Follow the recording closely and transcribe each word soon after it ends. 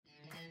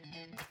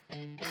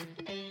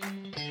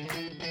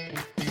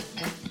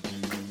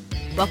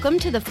Welcome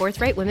to the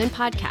Forthright Women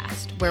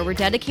podcast, where we're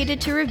dedicated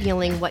to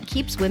revealing what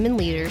keeps women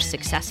leaders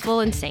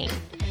successful and sane.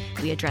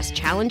 We address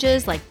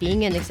challenges like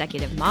being an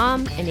executive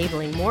mom,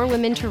 enabling more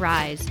women to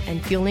rise,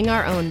 and fueling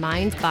our own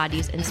minds,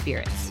 bodies, and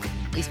spirits.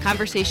 These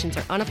conversations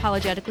are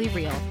unapologetically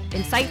real,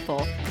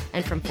 insightful,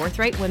 and from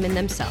forthright women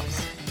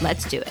themselves.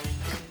 Let's do it.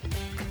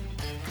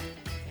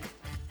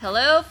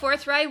 Hello,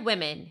 Forthright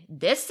Women.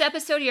 This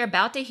episode you're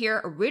about to hear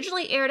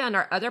originally aired on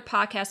our other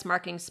podcast,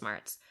 Marketing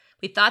Smarts.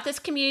 We thought this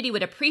community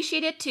would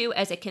appreciate it too,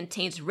 as it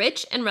contains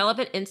rich and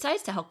relevant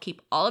insights to help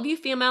keep all of you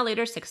female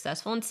leaders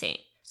successful and sane.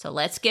 So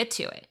let's get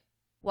to it.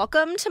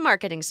 Welcome to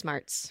Marketing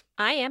Smarts.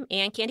 I am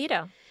Ann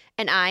Candido.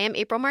 And I am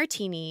April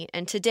Martini.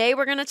 And today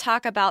we're going to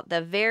talk about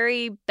the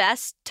very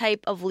best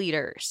type of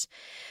leaders,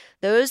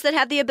 those that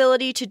have the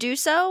ability to do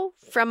so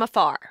from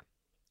afar.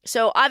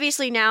 So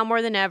obviously now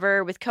more than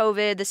ever with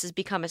COVID, this has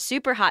become a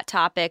super hot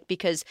topic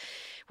because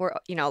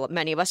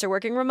many of us are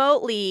working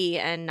remotely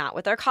and not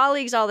with our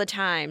colleagues all the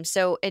time.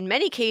 So in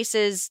many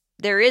cases,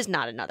 there is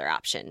not another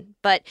option.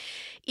 But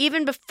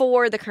even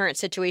before the current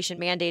situation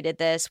mandated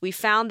this, we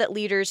found that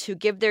leaders who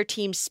give their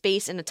team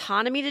space and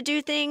autonomy to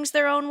do things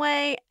their own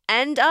way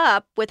end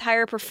up with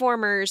higher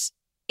performers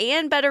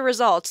and better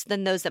results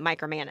than those that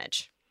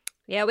micromanage.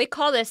 Yeah, we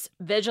call this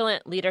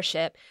vigilant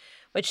leadership,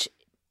 which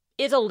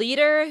is a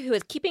leader who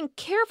is keeping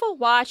careful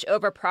watch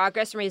over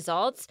progress and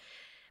results,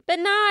 but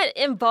not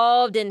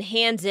involved in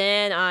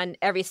hands-in on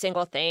every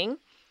single thing.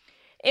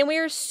 And we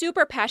are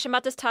super passionate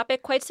about this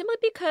topic quite simply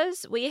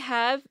because we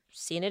have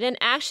seen it in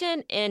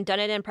action and done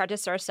it in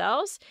practice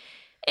ourselves.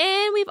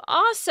 And we've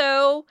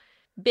also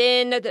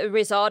been the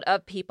result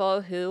of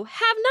people who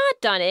have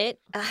not done it.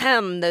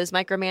 Those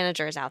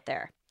micromanagers out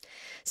there.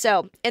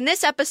 So in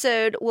this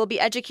episode, we'll be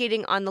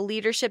educating on the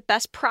leadership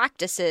best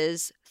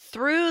practices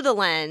through the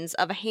lens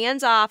of a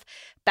hands-off,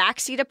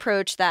 backseat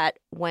approach that,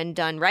 when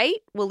done right,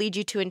 will lead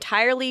you to an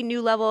entirely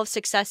new level of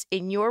success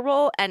in your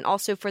role and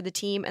also for the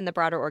team and the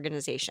broader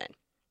organization.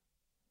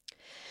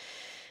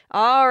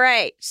 All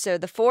right, so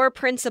the 4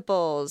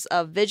 principles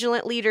of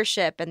vigilant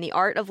leadership and the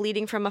art of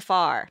leading from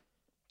afar.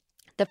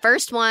 The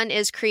first one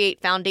is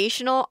create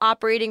foundational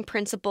operating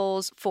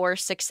principles for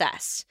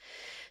success.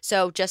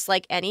 So just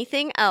like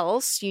anything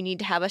else, you need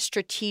to have a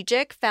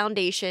strategic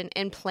foundation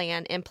and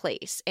plan in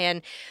place.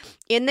 And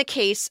in the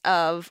case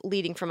of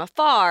leading from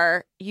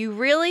afar, you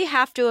really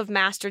have to have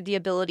mastered the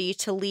ability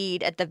to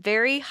lead at the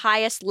very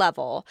highest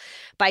level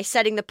by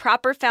setting the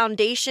proper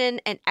foundation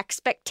and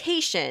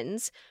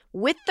expectations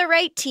with the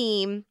right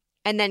team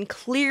and then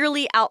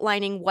clearly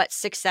outlining what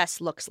success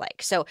looks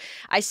like. So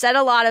I said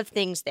a lot of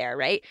things there,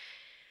 right?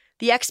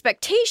 The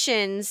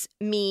expectations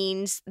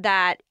means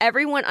that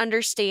everyone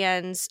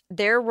understands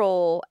their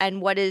role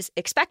and what is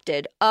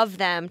expected of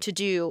them to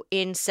do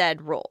in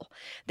said role.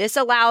 This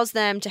allows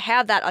them to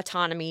have that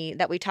autonomy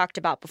that we talked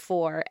about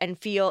before and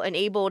feel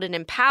enabled and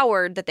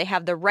empowered that they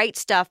have the right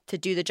stuff to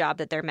do the job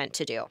that they're meant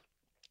to do.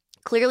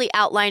 Clearly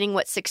outlining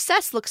what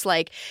success looks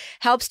like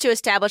helps to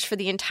establish for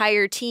the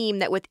entire team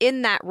that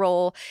within that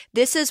role,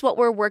 this is what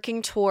we're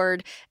working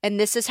toward, and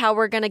this is how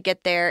we're going to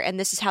get there, and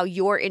this is how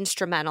you're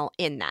instrumental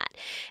in that.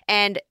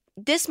 And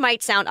this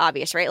might sound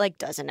obvious, right? Like,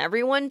 doesn't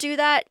everyone do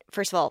that?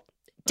 First of all,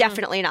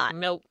 definitely not.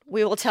 Nope.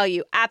 We will tell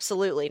you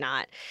absolutely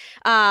not.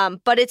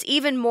 But it's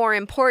even more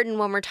important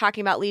when we're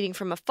talking about leading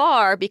from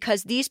afar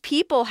because these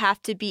people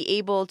have to be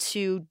able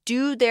to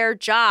do their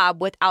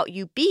job without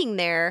you being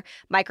there,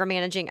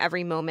 micromanaging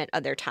every moment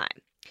of their time.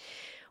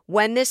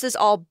 When this is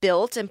all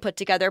built and put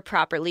together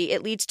properly,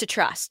 it leads to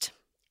trust.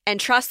 And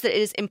trust that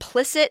it is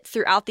implicit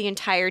throughout the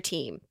entire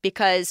team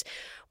because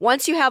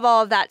once you have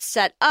all of that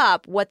set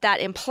up, what that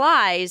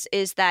implies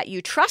is that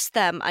you trust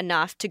them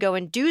enough to go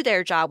and do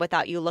their job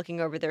without you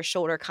looking over their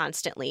shoulder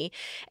constantly.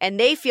 And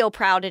they feel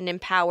proud and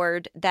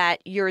empowered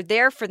that you're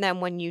there for them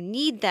when you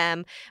need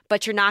them,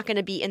 but you're not going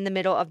to be in the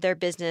middle of their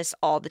business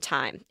all the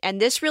time. And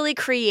this really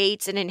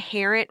creates an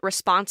inherent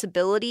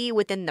responsibility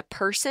within the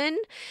person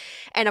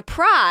and a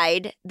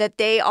pride that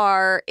they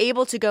are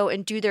able to go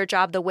and do their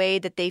job the way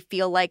that they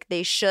feel like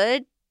they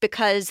should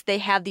because they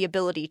have the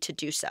ability to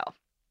do so.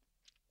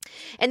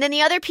 And then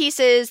the other piece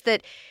is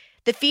that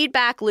the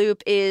feedback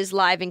loop is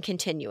live and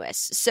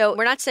continuous. So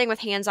we're not saying with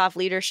hands-off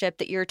leadership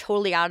that you're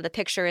totally out of the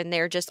picture and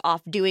they're just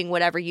off doing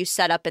whatever you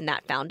set up in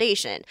that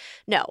foundation.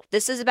 No,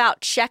 this is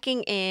about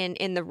checking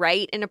in the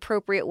right and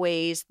appropriate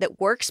ways that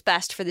works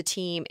best for the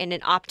team in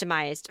an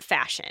optimized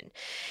fashion.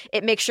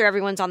 It makes sure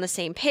everyone's on the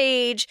same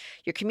page,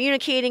 you're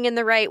communicating in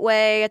the right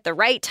way at the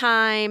right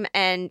time,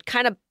 and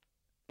kind of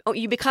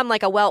you become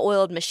like a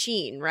well-oiled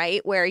machine,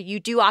 right? Where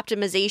you do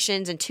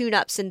optimizations and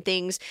tune-ups and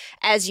things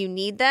as you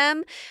need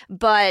them.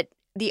 But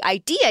the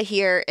idea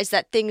here is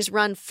that things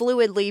run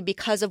fluidly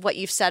because of what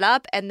you've set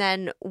up and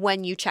then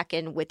when you check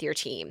in with your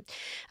team.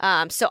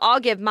 So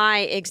I'll give my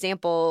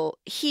example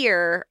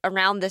here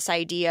around this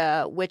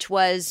idea, which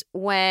was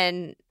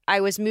when I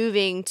was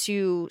moving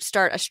to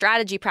start a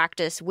strategy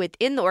practice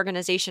within the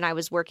organization I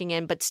was working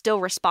in, but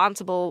still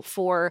responsible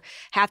for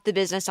half the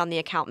business on the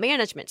account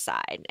management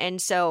side.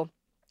 And so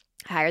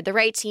hired the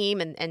right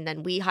team, and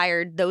then we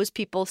hired those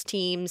people's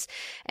teams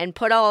and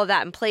put all of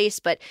that in place.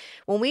 But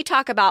when we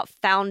talk about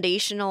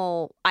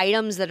foundational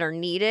items that are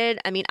needed,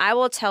 I mean, I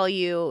will tell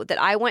you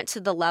that I went to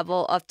the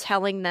level of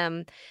telling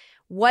them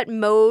what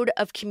mode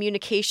of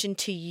communication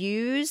to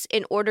use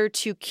in order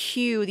to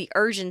cue the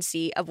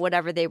urgency of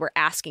whatever they were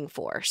asking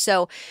for.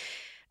 So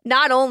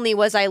not only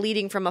was I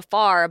leading from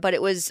afar, but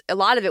a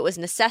lot of it was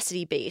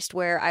necessity based,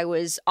 where I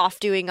was off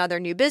doing other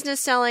new business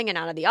selling and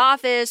out of the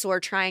office, or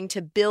trying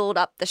to build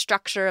up the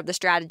structure of the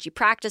strategy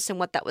practice and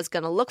what that was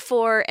going to look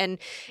for. And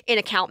in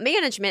account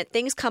management,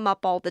 things come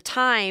up all the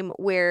time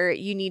where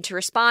you need to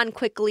respond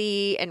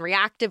quickly and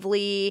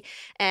reactively,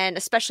 and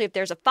especially if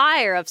there's a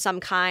fire of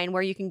some kind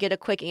where you can get a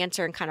quick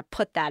answer and kind of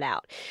put that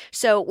out.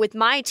 So with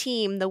my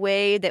team, the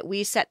way that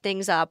we set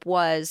things up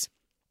was,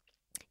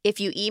 if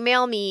you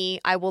email me,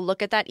 I will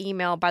look at that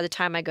email by the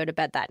time I go to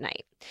bed that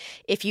night.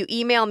 If you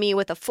email me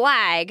with a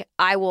flag,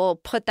 I will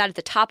put that at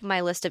the top of my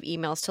list of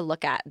emails to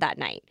look at that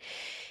night.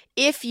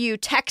 If you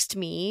text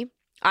me,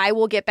 I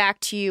will get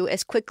back to you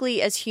as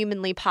quickly as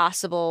humanly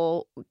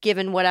possible,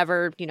 given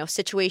whatever,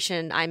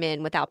 situation I'm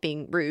in, without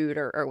being rude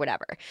or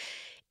whatever.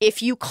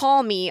 If you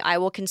call me, I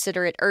will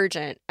consider it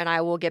urgent, and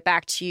I will get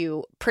back to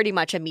you pretty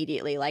much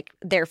immediately. Like,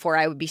 therefore,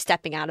 I would be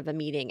stepping out of a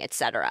meeting,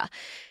 etc.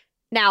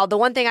 Now, the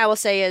one thing I will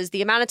say is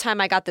the amount of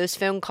time I got those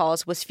phone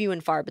calls was few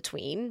and far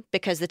between,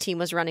 because the team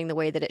was running the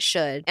way that it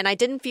should. And I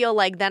didn't feel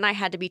like then I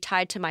had to be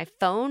tied to my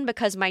phone,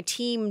 because my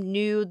team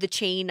knew the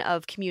chain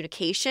of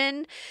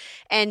communication.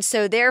 And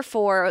so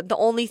therefore, the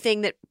only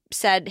thing that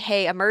said,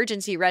 hey,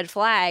 emergency, red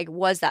flag,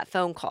 was that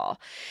phone call.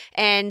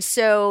 And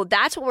so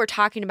that's what we're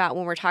talking about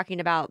when we're talking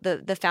about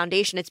the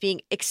foundation. It's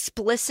being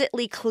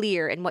explicitly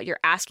clear in what you're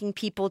asking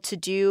people to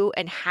do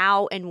and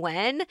how and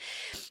when.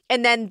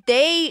 And then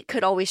they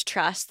could always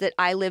trust that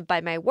I live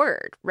by my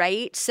word,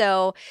 right?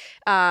 So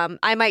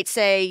I might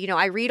say,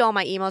 I read all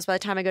my emails by the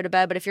time I go to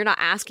bed, but if you're not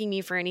asking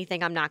me for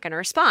anything, I'm not going to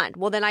respond.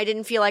 Well, then I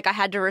didn't feel like I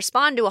had to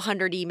respond to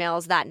 100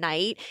 emails that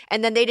night,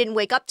 and then they didn't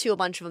wake up to a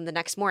bunch of them the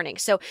next morning.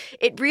 So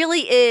it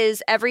really is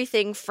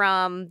everything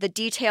from the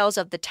details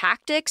of the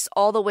tactics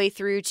all the way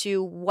through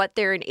to what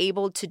they're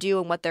enabled to do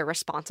and what they're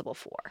responsible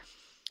for.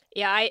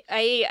 Yeah,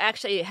 I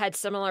actually had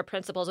similar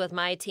principles with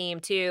my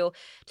team too,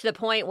 to the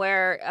point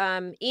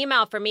where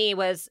email for me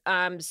was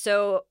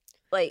so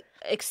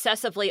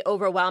excessively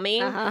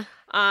overwhelming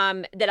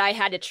that I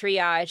had to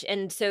triage.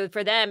 And so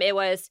for them, it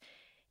was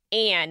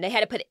they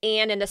had to put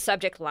in the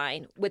subject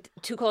line with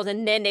 2 colons,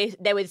 and then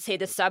they would say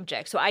the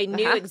subject. So I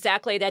knew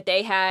exactly that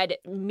they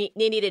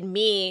needed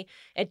me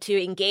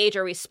to engage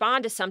or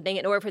respond to something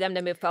in order for them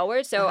to move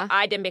forward. So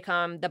I didn't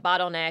become the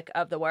bottleneck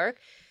of the work.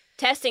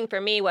 Testing for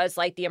me was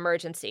like the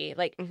emergency.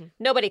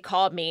 Nobody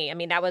called me. I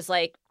mean, that was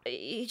like,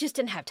 you just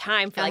didn't have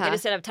time for I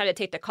just didn't have time to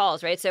take the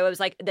calls, right? So it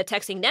was like the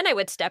texting, then I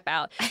would step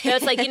out. So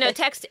it's like,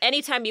 text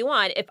anytime you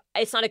want. If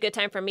it's not a good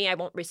time for me, I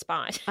won't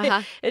respond.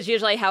 It's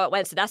usually how it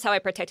went. So that's how I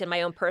protected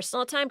my own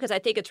personal time, because I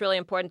think it's really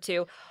important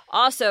to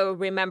also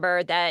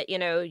remember that,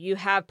 you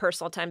have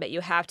personal time that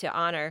you have to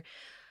honor.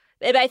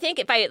 But I think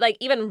if I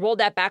even rolled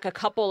that back a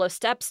couple of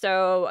steps,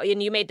 though,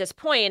 and you made this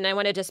point, and I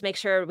want to just make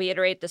sure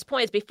reiterate this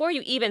point, is before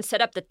you even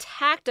set up the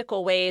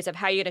tactical ways of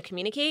how you're going to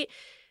communicate,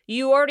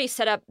 you already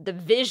set up the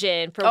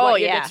vision for what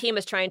the team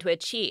is trying to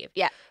achieve.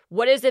 Yeah.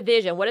 What is the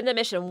vision? What is the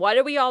mission? What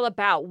are we all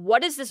about?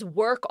 What is this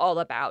work all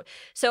about?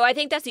 So I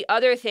think that's the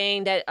other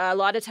thing that a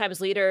lot of times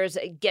leaders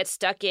get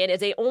stuck in, is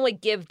they only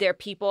give their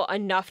people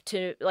enough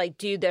to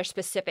do their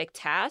specific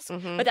task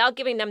without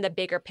giving them the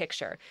bigger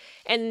picture.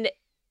 And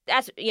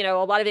that's, a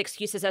lot of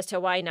excuses as to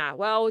why not.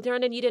 Well, they're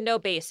on a need-to-know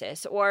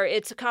basis, or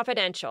it's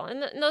confidential.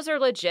 And those are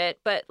legit.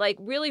 But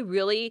really,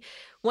 really,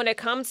 when it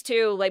comes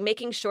to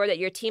making sure that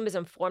your team is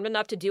informed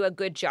enough to do a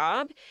good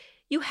job,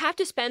 you have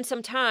to spend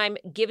some time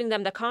giving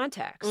them the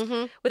context.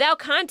 Without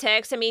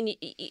context, I mean,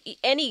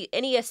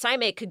 any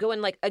assignment could go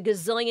in a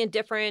gazillion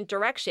different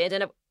directions.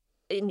 And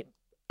in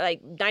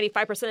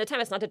 95% of the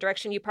time, it's not the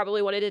direction you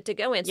probably wanted it to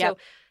go in. So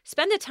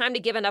spend the time to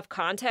give enough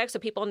context so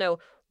people know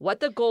what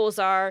the goals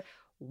are,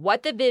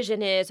 what the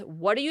vision is,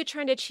 what are you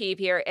trying to achieve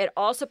here. It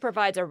also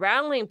provides a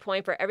rallying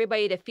point for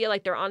everybody to feel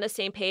like they're on the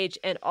same page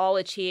and all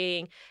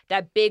achieving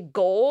that big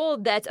goal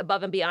that's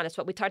above and beyond. It's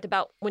what we talked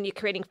about when you're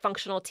creating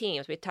functional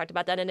teams. We talked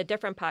about that in a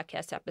different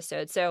podcast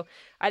episode. So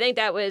I think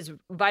that was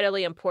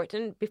vitally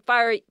important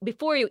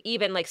before you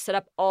even set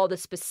up all the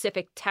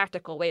specific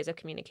tactical ways of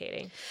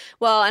communicating.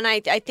 Well, and I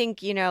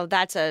think,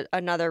 that's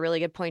another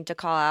really good point to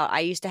call out. I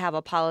used to have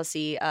a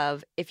policy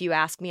of, if you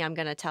ask me, I'm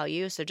going to tell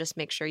you. So just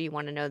make sure you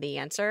want to know the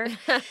answer.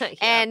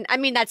 And I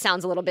mean, that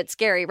sounds a little bit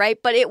scary, right?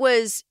 But it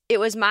was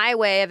my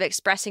way of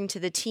expressing to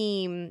the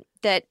team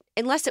that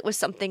unless it was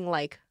something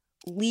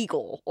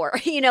legal or,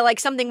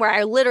 something where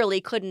I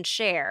literally couldn't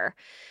share,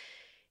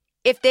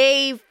 if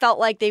they felt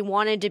like they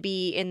wanted to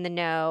be in the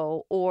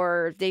know,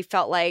 or they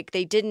felt like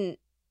they didn't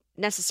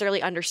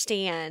necessarily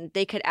understand,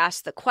 they could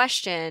ask the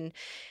question,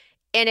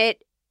 and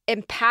it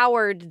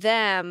empowered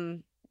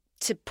them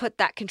to put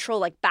that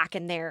control back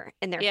in their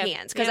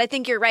hands. Because I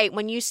think you're right.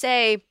 When you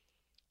say,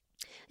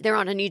 they're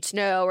on a need to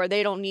know or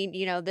they don't need,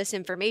 this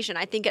information.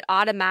 I think it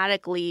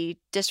automatically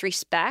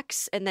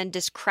disrespects and then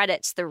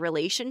discredits the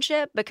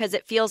relationship because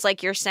it feels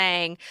like you're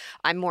saying,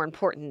 I'm more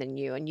important than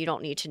you and you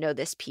don't need to know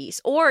this piece.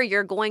 Or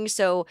you're going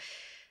so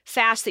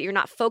fast that you're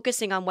not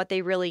focusing on what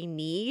they really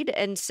need.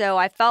 And so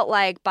I felt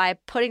like by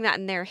putting that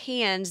in their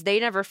hands, they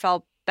never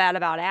felt bad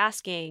about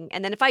asking.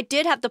 And then if I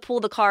did have to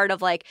pull the card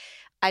of like,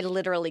 I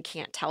literally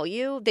can't tell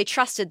you, they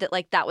trusted that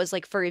like that was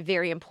like for a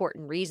very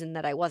important reason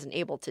that I wasn't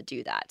able to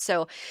do that.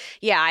 So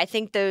yeah, I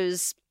think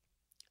those,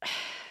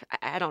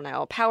 I don't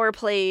know, power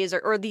plays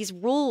or these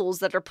rules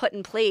that are put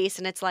in place.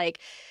 And it's like,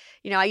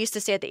 I used to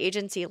say at the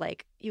agency,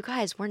 like, you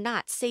guys, we're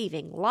not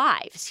saving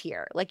lives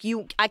here. Like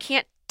I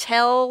can't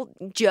tell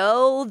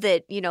Joe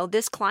that,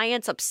 this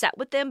client's upset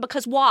with them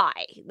because why?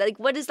 Like,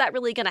 what is that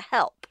really going to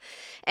help?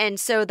 And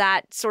so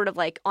that sort of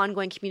like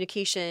ongoing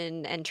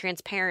communication and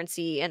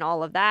transparency and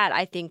all of that,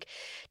 I think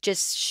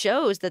just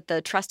shows that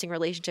the trusting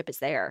relationship is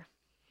there.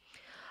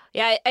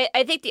 Yeah,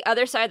 I think the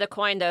other side of the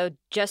coin, though,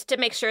 just to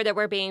make sure that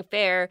we're being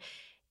fair,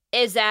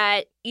 is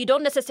that you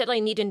don't necessarily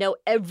need to know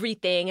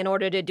everything in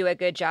order to do a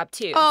good job,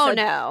 too. Oh,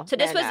 no. So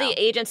this was the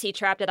agency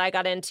trap that I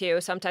got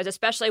into sometimes,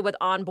 especially with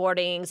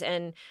onboardings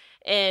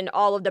and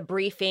all of the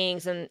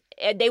briefings. And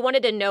they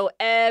wanted to know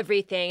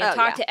everything and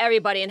talk to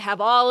everybody and have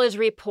all his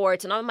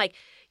reports. And I'm like,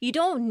 you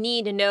don't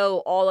need to know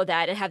all of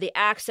that and have the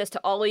access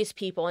to all these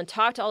people and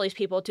talk to all these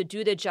people to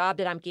do the job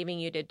that I'm giving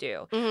you to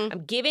do. Mm-hmm.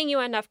 I'm giving you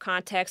enough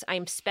context.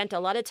 I'm spent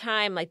a lot of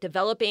time like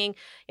developing,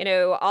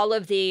 all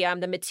of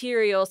the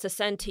materials to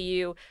send to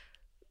you.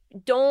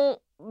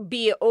 Don't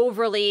be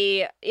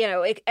overly,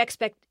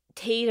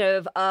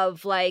 expectative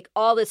of like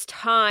all this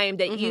time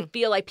that you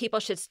feel like people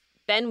should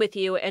spend with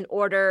you in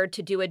order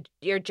to do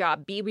your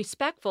job. Be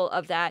respectful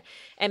of that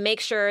and make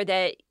sure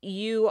that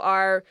you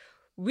are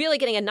really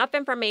getting enough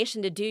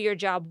information to do your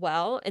job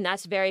well. And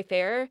that's very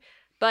fair,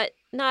 but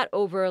not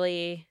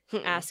overly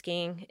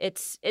asking.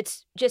 It's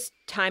just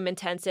time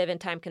intensive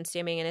and time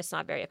consuming, and it's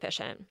not very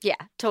efficient. Yeah,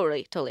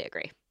 totally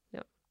agree.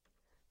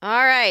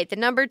 All right. The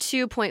number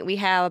 2 point we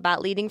have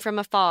about leading from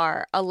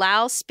afar,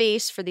 allow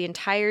space for the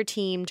entire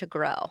team to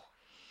grow.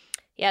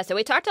 Yeah, so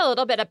we talked a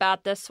little bit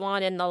about this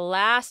one in the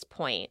last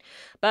point,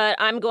 but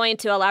I'm going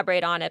to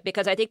elaborate on it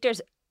because I think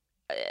there's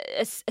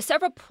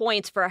several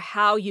points for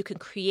how you can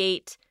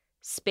create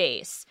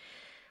space.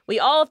 We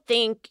all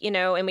think,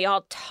 and we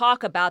all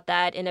talk about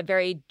that in a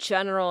very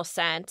general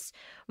sense,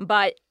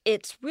 but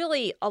it's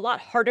really a lot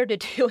harder to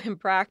do in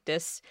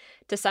practice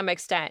to some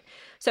extent.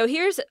 So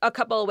here's a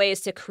couple of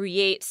ways to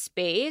create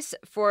space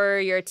for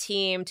your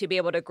team to be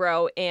able to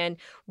grow and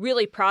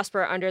really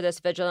prosper under this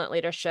vigilant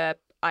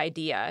leadership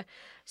idea.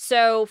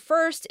 So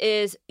first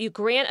is you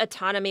grant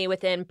autonomy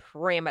within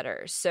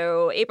parameters.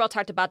 So April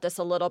talked about this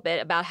a little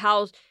bit about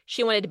how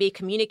she wanted to be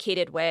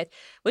communicated with,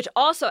 which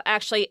also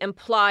actually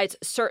implies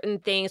certain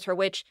things for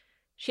which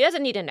she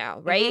doesn't need to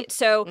know, right?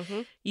 Mm-hmm.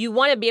 So you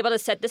want to be able to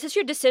set, this is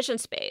your decision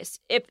space.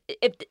 If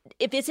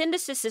it's in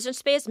this decision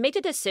space, make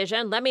the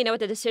decision. Let me know what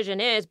the decision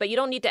is, but you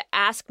don't need to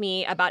ask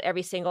me about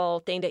every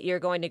single thing that you're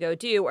going to go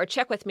do or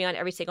check with me on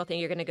every single thing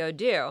you're going to go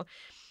do.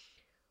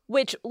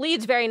 Which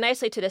leads very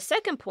nicely to the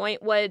second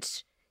point,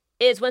 which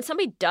is when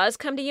somebody does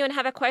come to you and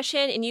have a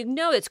question and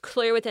it's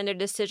clear within their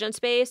decision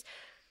space,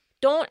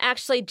 don't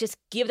actually just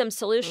give them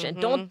solution.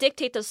 Mm-hmm. Don't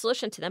dictate the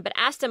solution to them, but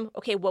ask them,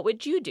 okay, what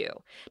would you do?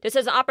 This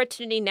is an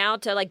opportunity now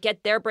to like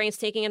get their brains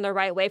thinking in the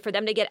right way, for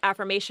them to get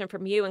affirmation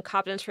from you and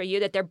confidence for you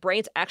that their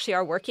brains actually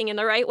are working in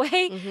the right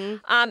way.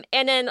 Mm-hmm.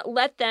 And then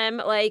let them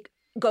like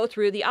go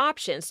through the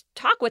options,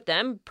 talk with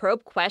them,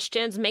 probe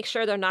questions, make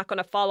sure they're not going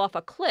to fall off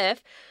a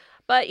cliff.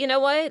 But you know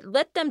what?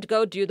 Let them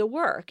go do the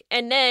work.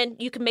 And then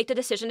you can make the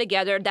decision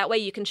together. That way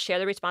you can share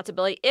the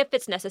responsibility. If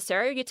it's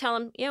necessary, you tell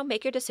them,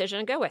 make your decision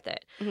and go with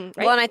it. Mm-hmm.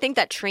 Right? Well, and I think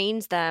that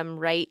trains them,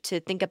 right, to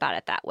think about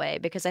it that way.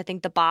 Because I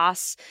think the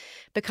boss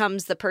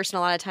becomes the person a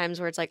lot of times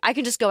where it's like, I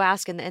can just go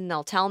ask and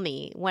they'll tell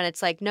me. When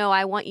it's like, no,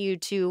 I want you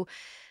to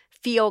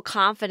feel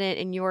confident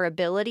in your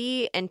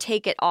ability and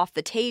take it off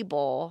the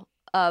table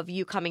of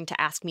you coming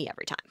to ask me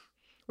every time.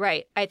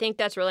 Right. I think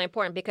that's really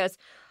important because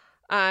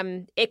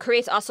it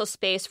creates also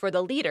space for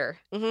the leader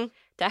to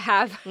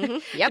have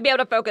to be able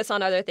to focus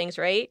on other things,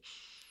 right?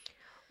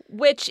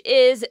 Which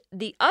is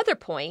the other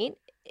point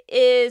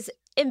is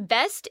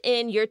invest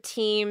in your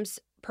team's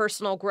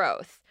personal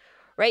growth,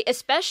 right?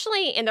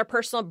 Especially in their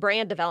personal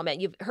brand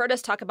development. You've heard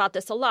us talk about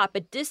this a lot,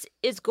 but this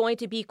is going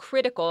to be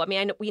critical. I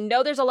mean, we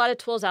know there's a lot of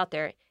tools out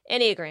there,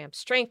 Enneagram,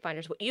 Strength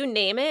Finders, you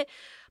name it.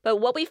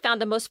 But what we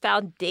found the most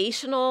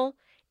foundational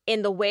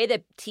in the way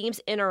that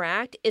teams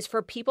interact is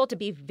for people to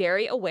be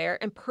very aware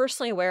and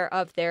personally aware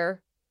of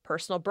their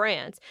personal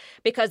brands,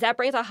 because that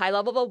brings a high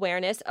level of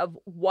awareness of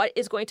what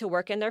is going to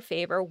work in their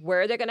favor,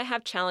 where they're going to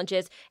have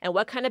challenges, and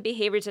what kind of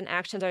behaviors and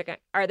actions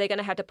are they going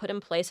to have to put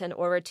in place in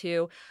order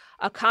to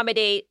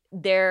accommodate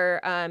their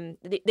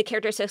the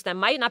characteristics that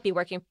might not be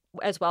working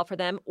as well for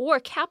them, or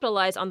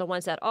capitalize on the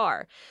ones that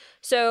are.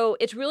 So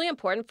it's really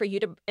important for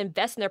you to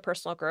invest in their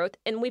personal growth.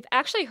 And we've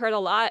actually heard a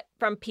lot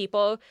from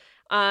people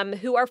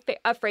who are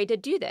afraid to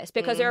do this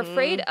because they're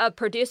afraid of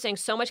producing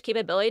so much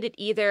capability that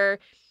either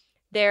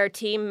their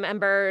team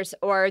members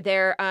or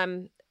their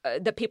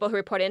the people who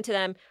report into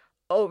them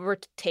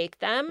overtake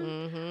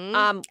them,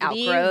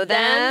 outgrow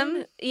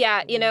them.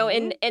 Yeah,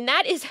 and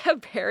that is a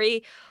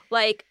very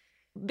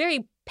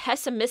very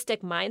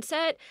pessimistic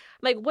mindset.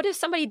 Like, what if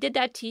somebody did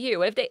that to you?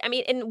 What if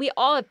and we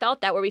all have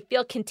felt that where we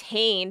feel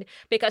contained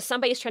because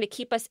somebody's trying to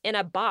keep us in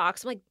a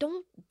box. I'm like,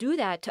 don't do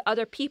that to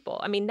other people.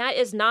 I mean, that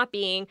is not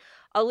being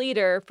a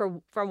leader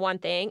for one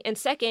thing. And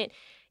second,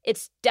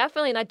 it's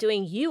definitely not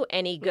doing you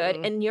any good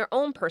in your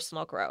own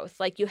personal growth.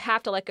 Like, you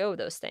have to let go of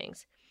those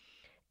things.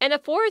 And the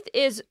fourth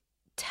is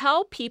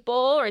tell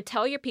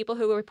your people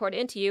who report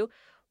into you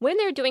when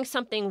they're doing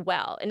something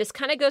well. And this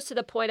kind of goes to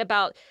the point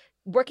about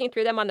working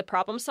through them on the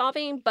problem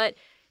solving, but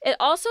it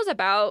also is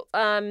about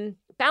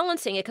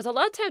balancing it, because a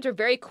lot of times we're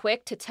very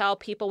quick to tell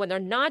people when they're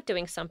not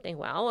doing something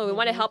well, and we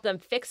want to help them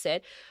fix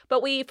it,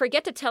 but we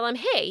forget to tell them,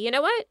 hey, you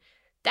know what?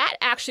 That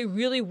actually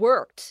really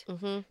worked.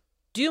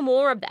 Do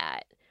more of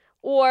that.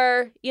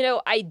 Or,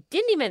 I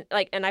didn't even,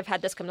 and I've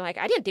had this come to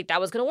I didn't think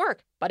that was going to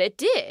work, but it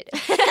did.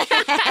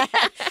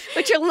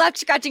 But you're left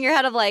scratching your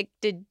head of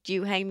did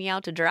you hang me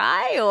out to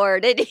dry or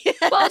did you?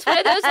 Well, it's one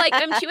of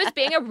those, she was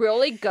being a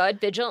really good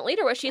vigilant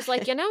leader where she's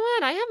like, you know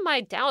what, I have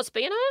my doubts,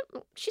 but you know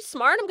what, she's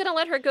smart, I'm going to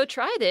let her go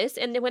try this.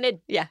 And then when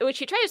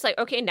she tried, it's like,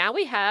 okay, now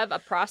we have a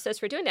process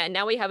for doing that. And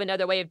now we have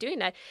another way of doing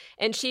that.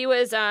 And she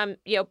was,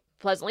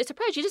 pleasantly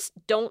surprised. You just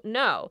don't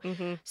know.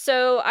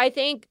 So I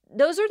think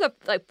those are the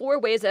four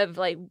ways of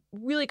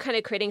really kind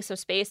of creating some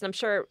space. And I'm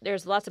sure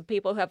there's lots of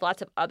people who have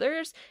lots of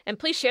others. And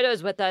please share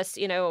those with us.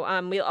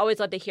 We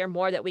always love to hear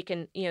more that we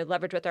can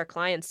leverage with our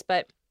clients.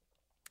 But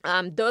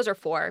those are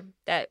four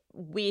that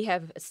we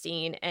have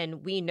seen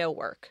and we know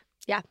work.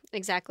 Yeah,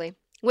 exactly.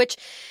 Which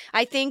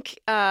I think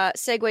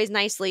segues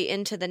nicely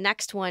into the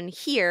next one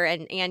here.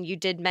 And you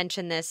did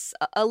mention this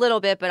a little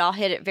bit, but I'll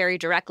hit it very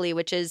directly,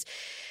 which is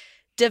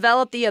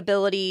develop the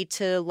ability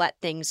to let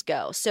things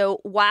go. So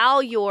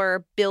while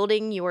you're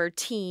building your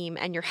team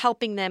and you're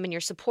helping them and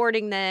you're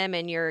supporting them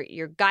and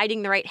you're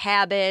guiding the right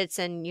habits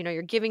and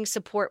you're giving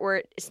support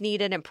where it's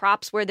needed and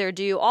props where they're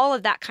due, all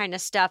of that kind of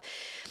stuff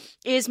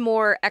is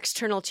more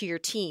external to your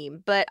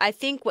team. But I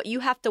think what you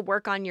have to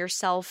work on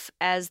yourself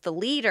as the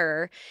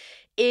leader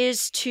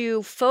is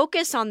to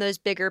focus on those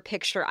bigger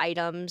picture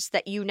items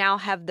that you now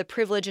have the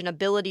privilege and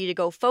ability to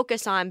go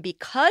focus on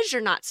because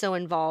you're not so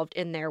involved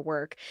in their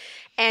work.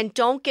 And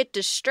don't get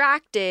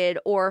distracted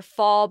or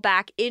fall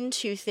back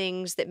into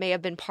things that may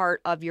have been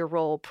part of your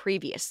role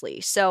previously.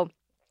 So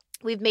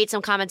we've made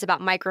some comments about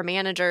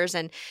micromanagers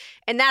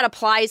and that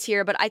applies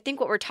here. But I think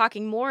what we're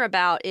talking more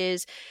about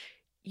is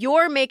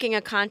you're making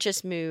a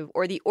conscious move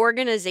or the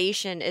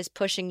organization is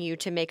pushing you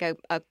to make a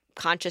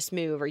conscious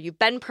move, or you've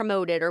been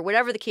promoted, or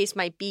whatever the case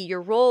might be.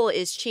 Your role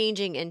is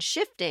changing and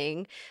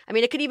shifting. I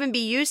mean, it could even be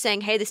you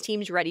saying, hey, this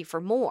team's ready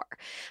for more.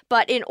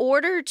 But in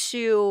order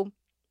to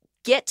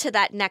get to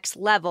that next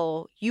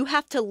level, you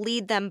have to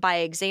lead them by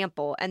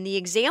example. And the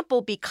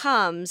example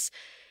becomes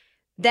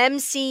them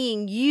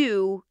seeing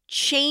you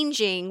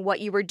changing what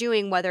you were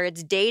doing, whether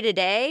it's day to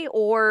day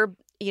or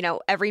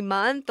every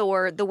month,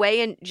 or the way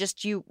and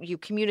just you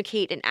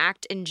communicate and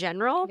act in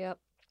general. Yep.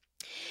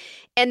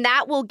 And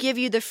that will give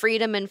you the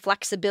freedom and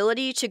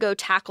flexibility to go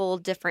tackle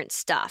different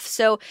stuff.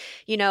 So,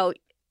 you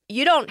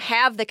don't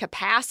have the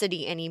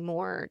capacity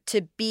anymore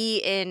to be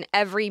in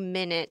every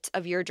minute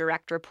of your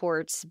direct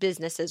reports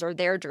businesses or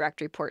their direct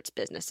reports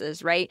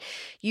businesses, right?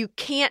 You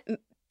can't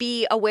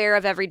be aware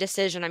of every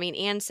decision. I mean,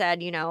 Anne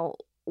said,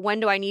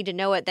 when do I need to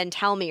know it? Then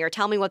tell me, or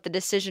tell me what the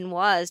decision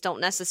was. Don't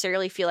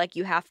necessarily feel like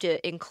you have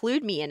to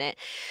include me in it.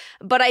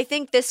 But I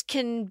think this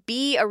can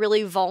be a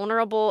really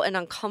vulnerable and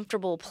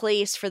uncomfortable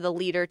place for the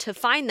leader to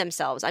find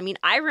themselves. I mean,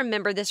 I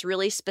remember this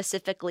really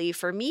specifically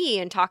for me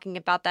and talking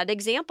about that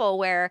example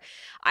where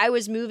I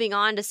was moving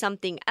on to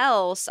something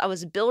else. I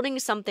was building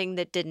something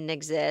that didn't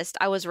exist.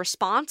 I was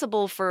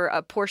responsible for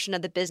a portion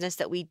of the business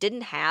that we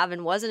didn't have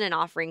and wasn't an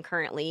offering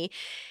currently.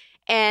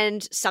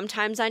 And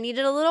sometimes I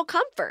needed a little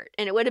comfort.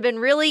 And it would have been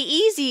really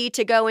easy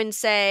to go and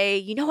say,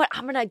 you know what,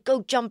 I'm going to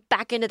go jump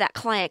back into that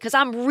client because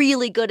I'm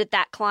really good at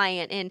that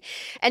client.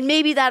 And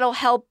maybe that'll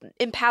help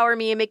empower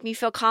me and make me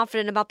feel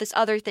confident about this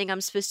other thing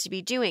I'm supposed to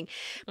be doing.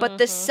 But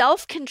the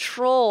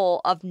self-control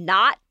of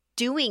not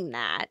doing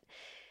that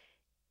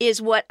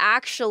is what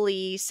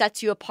actually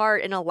sets you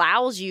apart and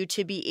allows you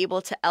to be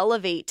able to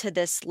elevate to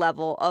this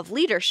level of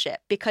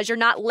leadership, because you're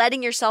not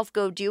letting yourself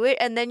go do it.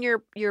 And then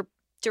your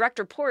direct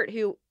report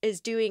who is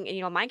doing,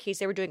 in my case,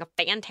 they were doing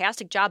a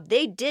fantastic job.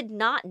 They did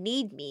not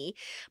need me,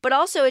 but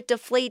also it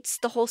deflates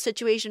the whole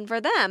situation for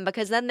them,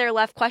 because then they're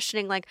left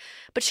questioning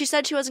but she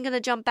said she wasn't going to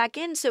jump back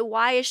in. So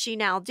why is she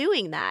now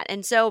doing that?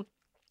 And so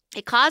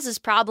it causes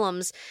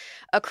problems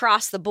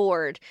across the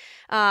board.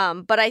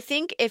 But I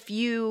think if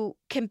you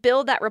can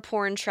build that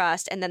rapport and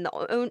trust, and then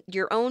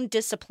your own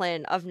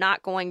discipline of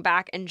not going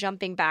back and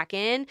jumping back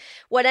in,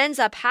 what ends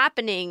up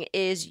happening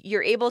is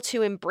you're able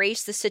to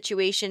embrace the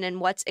situation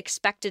and what's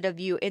expected of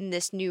you in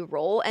this new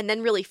role, and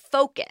then really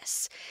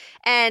focus.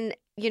 And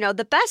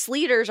the best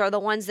leaders are the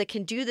ones that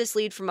can do this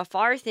lead from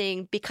afar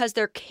thing because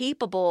they're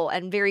capable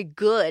and very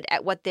good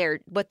at what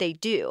they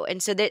do.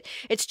 And so that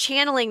it's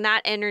channeling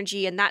that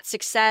energy and that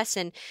success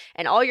and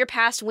all your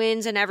past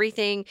wins and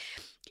everything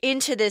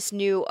into this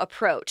new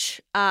approach.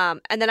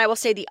 And then I will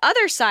say the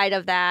other side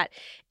of that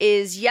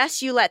is,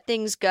 yes, you let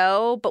things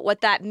go, but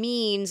what that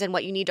means and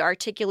what you need to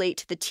articulate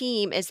to the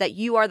team is that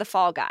you are the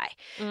fall guy.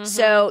 Mm-hmm.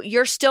 So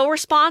you're still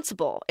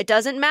responsible. It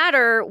doesn't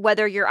matter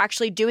whether you're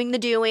actually doing the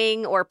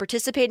doing or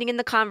participating in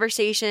the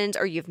conversations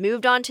or you've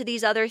moved on to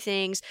these other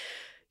things.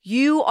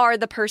 You are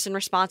the person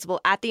responsible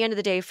at the end of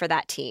the day for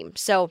that team.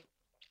 So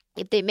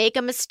if they make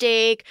a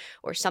mistake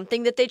or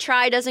something that they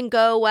try doesn't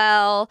go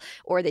well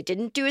or they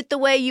didn't do it the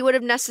way you would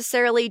have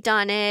necessarily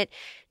done it,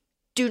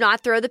 do not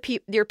throw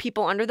your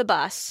people under the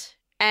bus.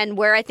 And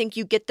where I think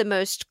you get the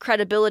most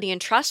credibility and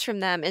trust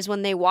from them is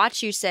when they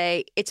watch you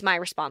say, it's my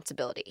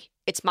responsibility.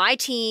 It's my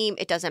team.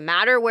 It doesn't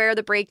matter where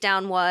the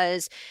breakdown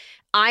was.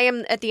 I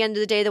am, at the end of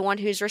the day, the one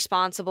who's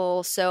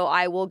responsible, so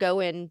I will go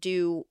and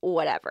do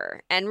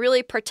whatever. And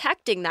really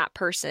protecting that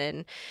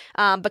person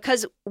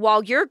because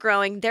while you're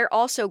growing, they're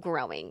also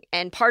growing.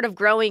 And part of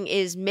growing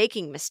is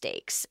making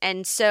mistakes.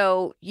 And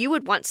so you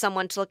would want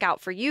someone to look out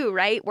for you,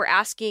 right? We're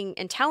asking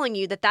and telling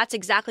you that that's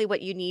exactly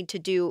what you need to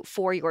do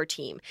for your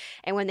team.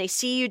 And when they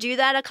see you do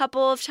that a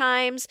couple of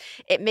times,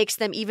 it makes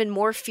them even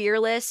more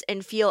fearless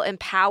and feel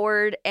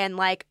empowered and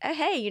like,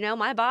 hey,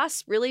 my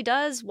boss really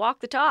does walk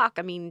the talk.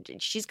 I mean,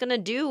 she's going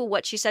to do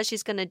what she says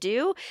she's going to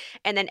do,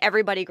 and then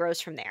everybody grows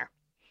from there.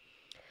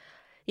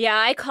 Yeah,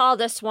 I call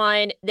this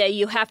one that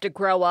you have to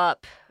grow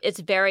up. It's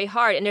very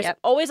hard, and there's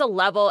always a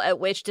level at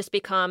which this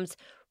becomes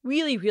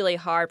really, really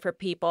hard for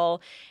people.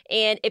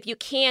 And if you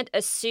can't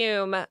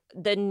assume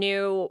the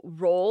new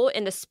role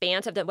in the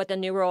spans of what the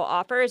new role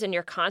offers, and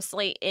you're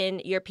constantly in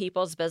your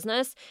people's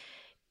business,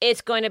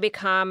 it's going to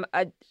become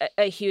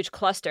a huge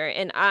cluster.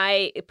 And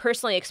I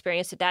personally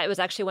experienced that. It was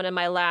actually one of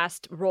my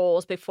last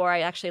roles before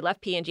I actually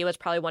left P&G. Was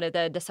probably one of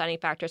the deciding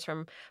factors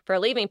for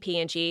leaving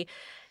P&G.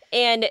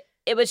 And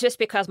it was just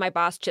because my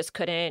boss just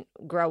couldn't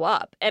grow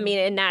up. I mean,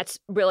 and that's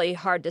really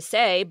hard to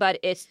say, but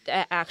it's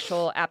the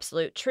actual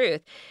absolute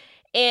truth.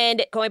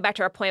 And going back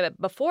to our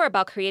point before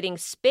about creating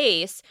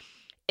space,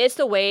 it's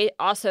the way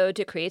also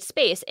to create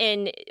space.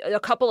 And a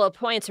couple of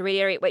points to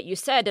reiterate what you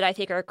said that I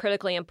think are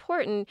critically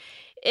important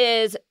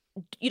is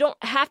you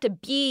don't have to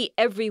be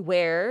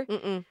everywhere,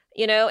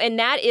 and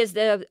that is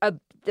the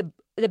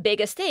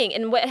biggest thing.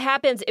 And what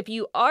happens if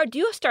you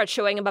do start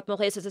showing up in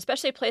places,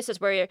 especially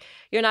places where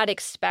you're not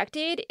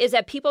expected, is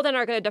that people then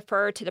are going to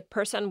defer to the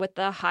person with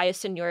the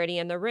highest seniority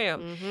in the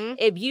room. Mm-hmm.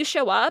 If you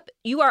show up,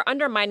 you are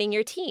undermining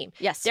your team.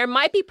 Yes. There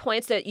might be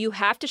points that you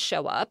have to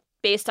show up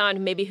based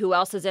on maybe who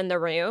else is in the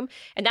room.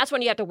 And that's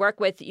when you have to work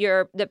with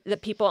the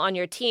people on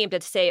your team to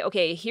say,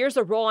 okay, here's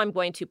the role I'm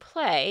going to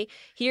play.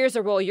 Here's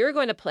the role you're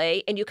going to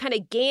play. And you kind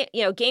of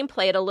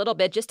gameplay it a little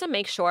bit just to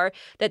make sure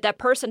that that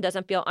person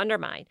doesn't feel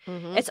undermined.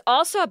 Mm-hmm. It's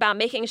also about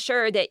making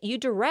sure that you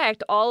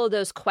direct all of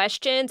those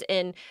questions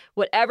and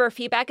whatever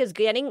feedback is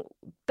getting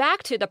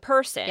back to the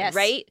person,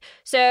 right?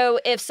 So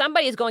if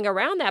somebody's going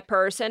around that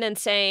person and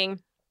saying,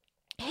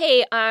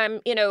 hey,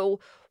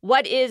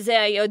 what is,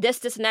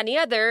 this, and that, and the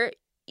other,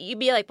 you'd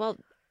be like, well,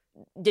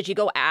 did you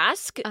go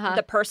ask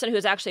the person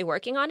who's actually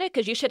working on it?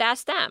 Because you should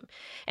ask them.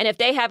 And if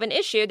they have an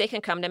issue, they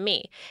can come to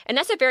me. And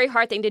that's a very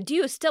hard thing to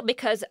do still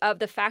because of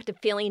the fact of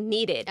feeling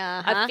needed,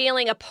 of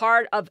feeling a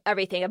part of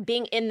everything, of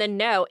being in the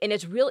know. And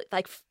it's really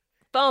like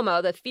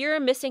FOMO, the fear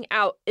of missing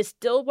out, is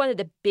still one of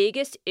the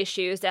biggest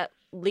issues that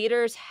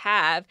leaders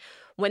have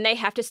when they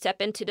have to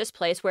step into this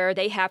place where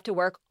they have to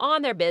work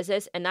on their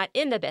business and not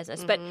in the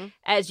business. But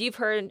as you've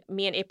heard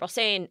me and April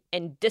saying,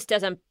 and this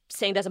doesn't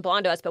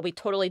belong to us, but we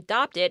totally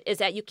adopt it, is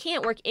that you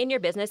can't work in your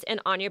business and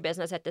on your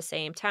business at the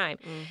same time.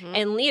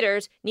 And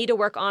leaders need to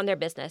work on their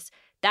business.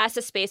 That's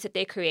the space that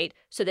they create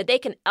so that they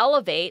can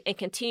elevate and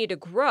continue to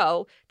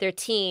grow their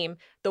team,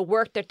 the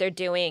work that they're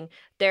doing,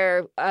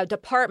 their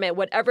department,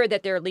 whatever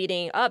that they're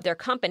leading up, their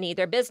company,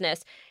 their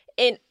business,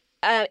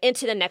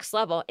 into the next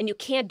level. And you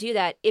can't do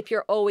that if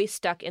you're always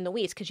stuck in the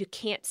weeds because you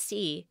can't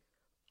see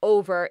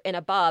over and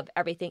above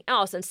everything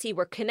else and see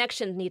where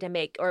connections need to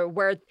make or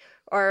where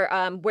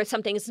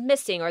something's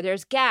missing or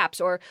there's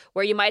gaps or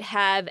where you might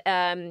have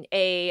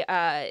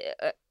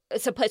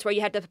some place where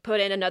you have to put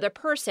in another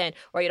person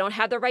or you don't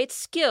have the right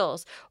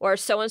skills or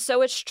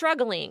so-and-so is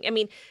struggling. I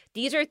mean,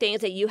 these are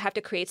things that you have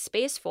to create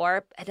space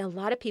for. And a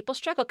lot of people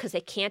struggle because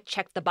they can't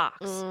check the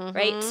box,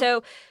 right?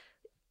 So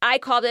I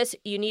call this,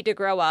 you need to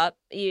grow up.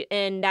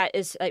 And that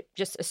is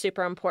just a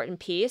super important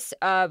piece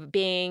of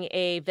being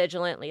a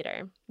vigilant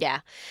leader. Yeah.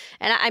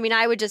 And I mean,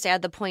 I would just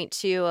add the point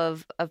too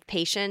of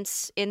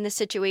patience in the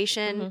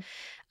situation.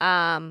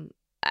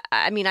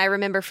 I mean, I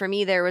remember for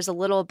me, there was a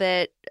little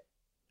bit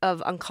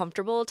of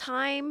uncomfortable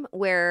time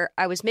where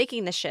I was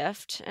making the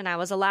shift and I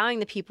was allowing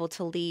the people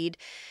to lead,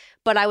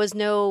 but I was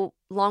no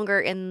longer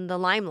in the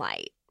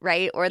limelight,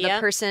 right? Or the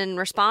person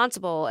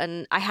responsible.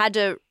 And I had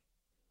to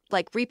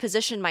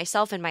reposition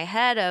myself in my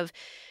head of,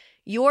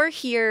 You're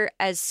here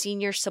as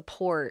senior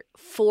support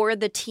for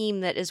the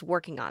team that is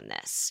working on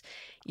this.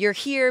 You're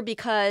here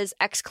because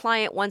X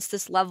client wants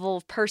this level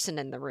of person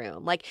in the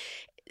room. Like,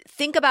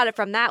 think about it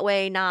from that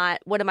way,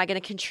 not what am I going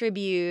to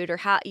contribute or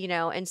how,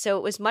 and so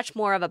it was much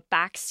more of a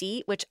back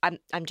seat, which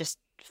I'm just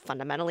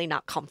fundamentally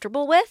not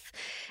comfortable with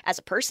as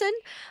a person.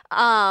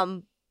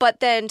 But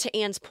then to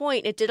Anne's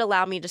point, it did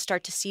allow me to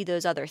start to see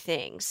those other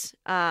things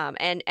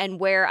and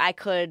where I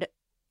could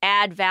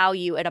add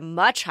value at a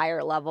much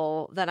higher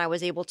level than I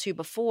was able to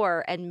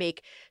before and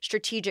make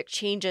strategic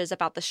changes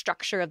about the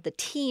structure of the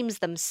teams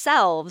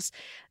themselves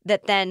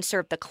that then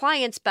served the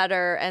clients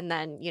better and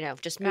then,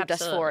 just moved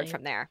us forward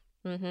from there.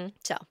 Mm-hmm.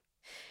 So,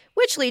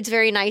 which leads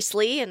very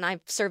nicely, and I've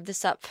served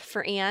this up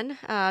for Anne.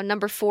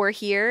 Number 4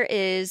 here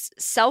is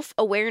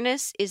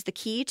self-awareness is the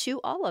key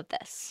to all of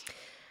this.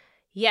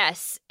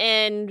 Yes,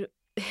 and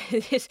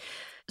it's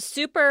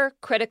super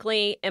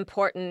critically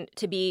important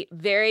to be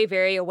very,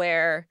 very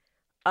aware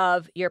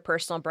of your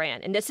personal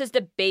brand. And this is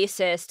the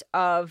basis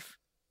of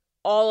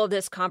all of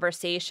this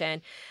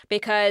conversation,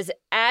 because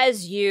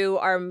as you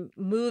are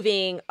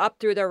moving up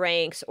through the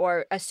ranks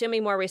or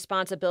assuming more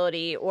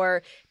responsibility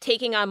or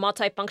taking on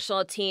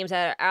multifunctional teams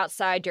that are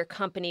outside your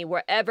company,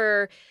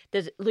 wherever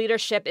the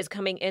leadership is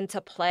coming into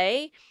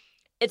play,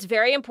 it's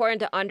very important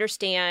to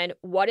understand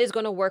what is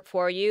going to work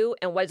for you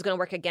and what is going to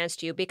work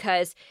against you,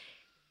 because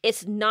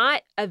it's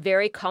not a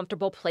very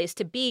comfortable place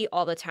to be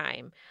all the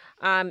time.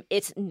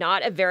 It's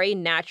not a very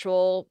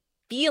natural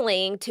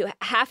feeling to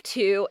have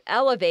to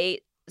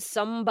elevate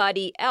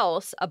somebody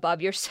else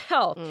above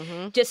yourself.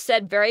 Mm-hmm. Just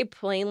said very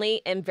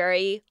plainly and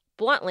very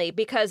bluntly,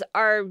 because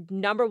our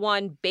number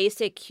one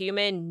basic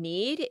human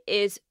need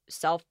is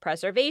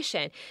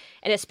self-preservation.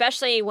 And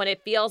especially when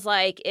it feels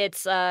like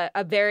it's a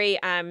very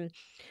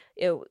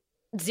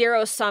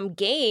zero-sum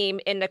game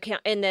in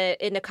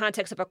the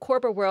context of a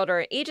corporate world or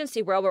an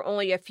agency world where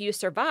only a few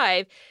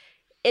survive,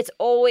 it's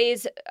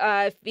always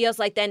feels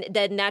like then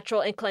the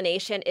natural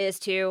inclination is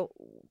to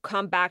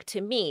come back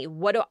to me.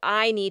 What do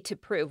I need to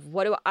prove?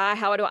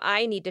 How do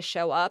I need to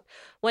show up?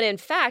 When in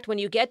fact, when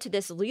you get to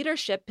this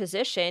leadership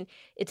position,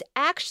 it's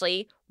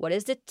actually, what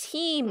does the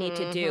team need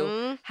to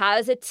do? How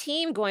is the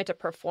team going to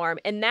perform?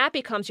 And that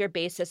becomes your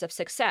basis of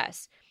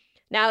success.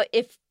 Now,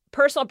 if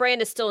personal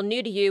brand is still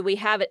new to you, we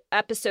have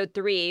episode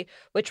 3,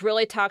 which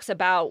really talks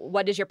about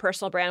what is your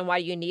personal brand and why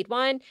you need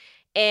one.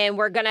 And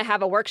we're going to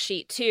have a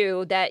worksheet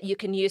too that you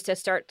can use to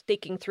start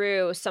thinking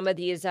through some of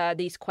these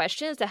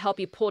questions to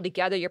help you pull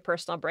together your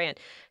personal brand.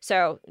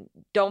 So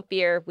don't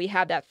fear, we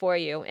have that for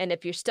you. And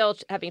if you're still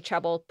having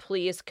trouble,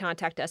 please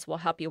contact us. We'll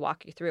help you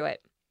walk you through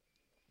it.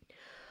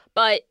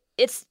 But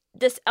it's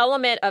this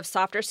element of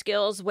softer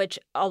skills, which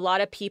a lot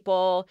of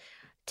people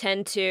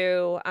tend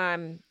to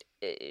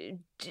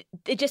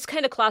they just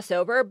kind of gloss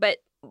over, but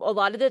a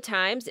lot of the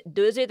times,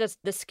 those are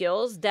the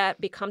skills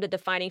that become the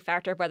defining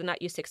factor of whether or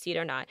not you succeed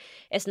or not.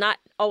 It's not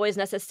always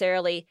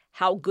necessarily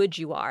how good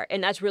you are.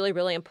 And that's really,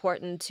 really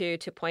important to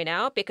point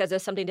out, because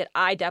it's something that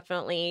I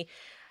definitely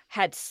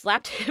had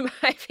slapped in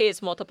my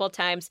face multiple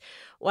times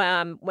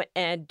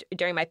and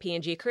during my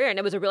P&G career. And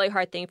it was a really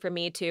hard thing for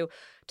me to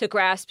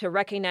grasp, to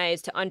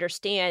recognize, to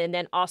understand, and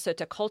then also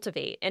to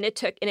cultivate. And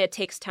it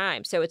takes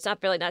time. So it's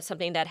not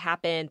something that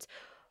happens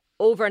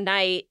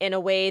overnight in a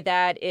way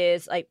that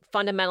is like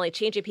fundamentally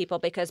changing people,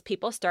 because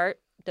people start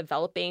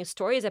developing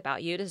stories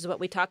about you. This is what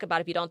we talk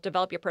about. If you don't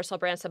develop your personal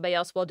brand, somebody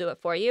else will do it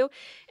for you.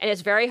 And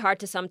it's very hard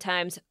to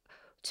sometimes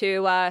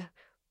to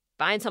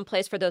find some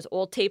place for those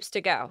old tapes to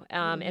go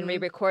and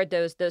re-record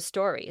those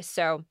stories.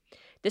 So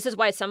this is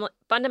why it's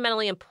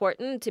fundamentally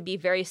important to be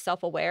very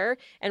self-aware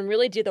and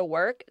really do the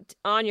work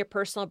on your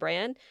personal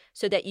brand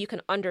so that you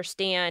can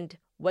understand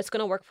what's going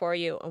to work for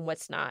you and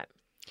what's not.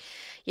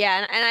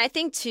 Yeah, and I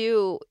think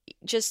too,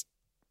 just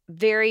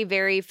very,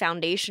 very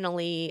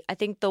foundationally, I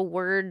think the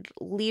word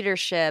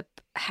leadership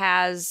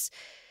has,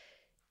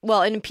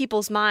 well, in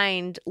people's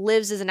mind,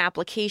 lives as an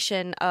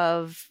application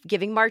of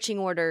giving marching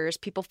orders,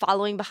 people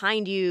following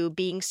behind you,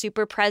 being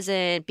super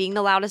present, being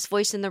the loudest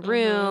voice in the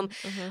room,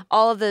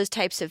 all of those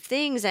types of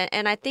things.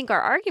 And I think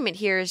our argument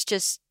here is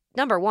just,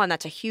 number one,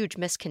 that's a huge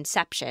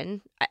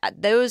misconception.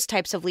 Those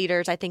types of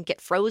leaders, I think, get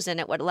frozen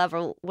at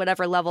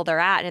whatever level they're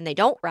at, and they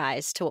don't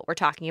rise to what we're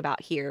talking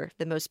about here,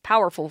 the most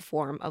powerful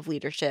form of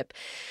leadership.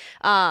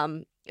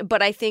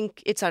 But I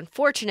think it's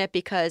unfortunate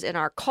because in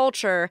our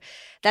culture,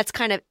 that's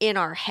kind of in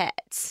our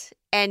heads.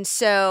 And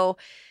so,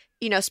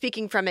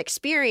 speaking from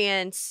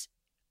experience,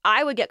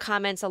 I would get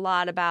comments a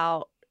lot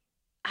about,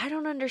 I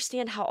don't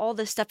understand how all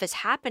this stuff is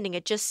happening.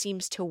 It just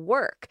seems to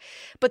work.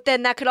 But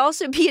then that could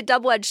also be a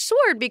double-edged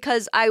sword,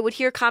 because I would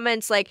hear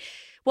comments like,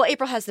 well,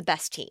 April has the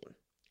best team.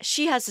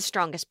 She has the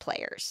strongest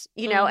players,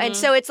 And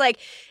so it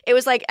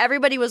was like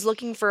everybody was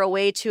looking for a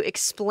way to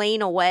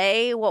explain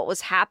away what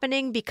was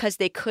happening because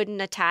they couldn't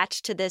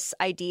attach to this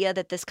idea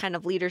that this kind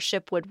of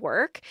leadership would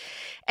work.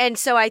 And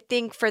so I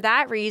think for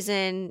that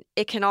reason,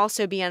 it can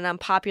also be an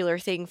unpopular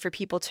thing for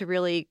people to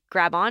really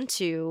grab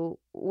onto,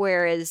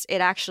 whereas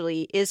it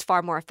actually is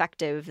far more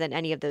effective than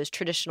any of those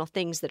traditional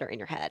things that are in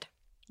your head.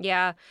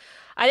 Yeah.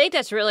 I think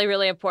that's really,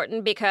 really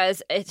important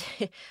because it's,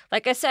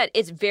 like I said,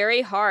 it's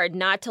very hard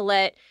not to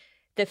let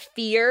the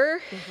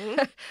fear,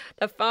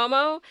 the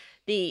FOMO,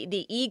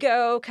 the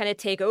ego kind of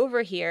take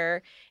over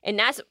here. And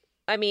that's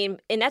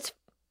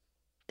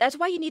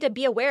why you need to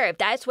be aware if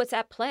that's what's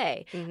at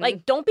play.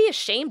 Like, don't be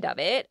ashamed of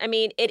it. I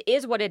mean, it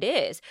is what it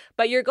is,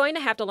 but you're going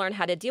to have to learn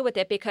how to deal with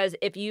it, because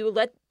if you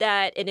let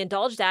that and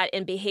indulge that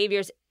in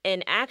behaviors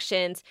and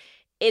actions,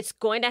 it's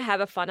going to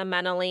have a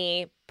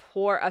fundamentally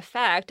poor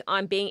effect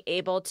on being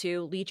able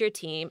to lead your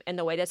team in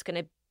the way that's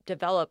going to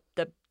develop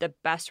the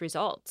best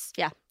results.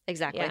 Yeah,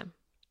 exactly. Yeah.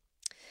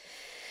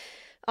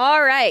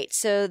 All right.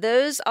 So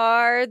those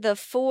are the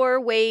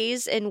 4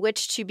 ways in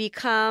which to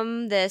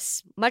become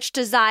this much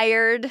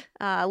desired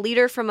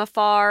leader from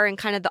afar, and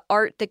kind of the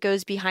art that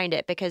goes behind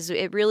it, because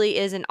it really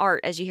is an art,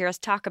 as you hear us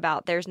talk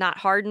about. There's not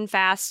hard and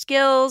fast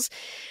skills.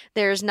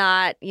 There's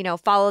not,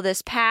 follow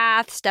this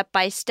path step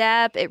by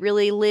step. It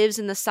really lives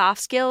in the soft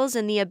skills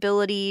and the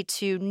ability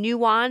to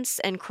nuance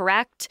and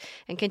correct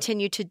and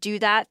continue to do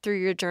that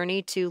through your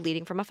journey to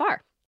leading from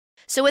afar.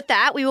 So with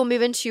that, we will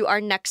move into our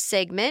next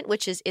segment,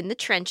 which is In the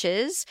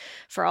Trenches.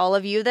 For all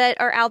of you that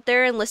are out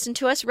there and listen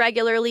to us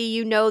regularly,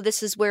 you know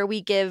this is where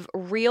we give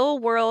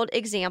real-world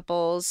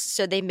examples.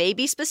 So they may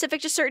be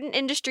specific to certain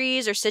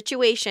industries or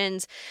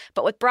situations,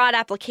 but with broad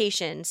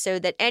application so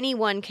that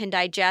anyone can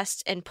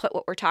digest and put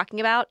what we're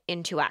talking about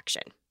into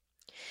action.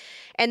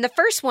 And the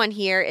first one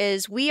here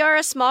is, we are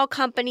a small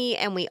company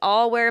and we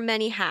all wear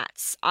many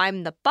hats.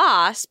 I'm the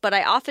boss, but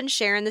I often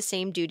share in the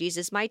same duties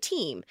as my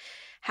team.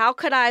 How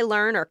could I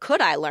learn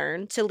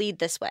to lead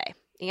this way?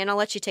 And I'll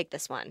let you take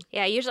this one.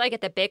 Yeah, usually I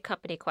get the big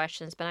company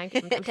questions, but I'm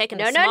taking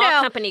the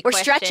small company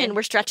question.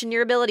 We're stretching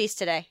your abilities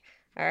today.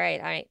 All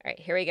right.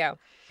 Here we go.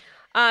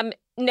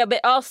 No, but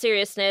all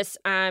seriousness,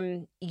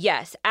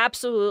 yes,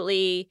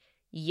 absolutely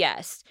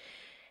yes.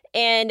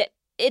 And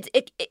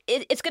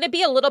it's going to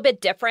be a little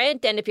bit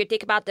different than if you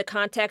think about the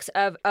context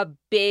of a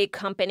big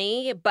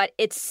company, but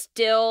it's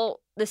still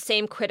the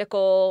same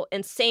critical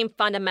and same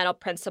fundamental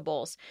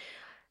principles.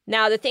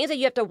 Now, the things that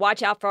you have to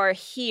watch out for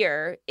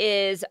here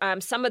is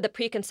some of the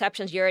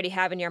preconceptions you already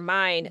have in your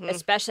mind,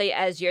 especially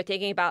as you're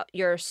thinking about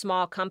your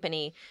small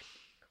company.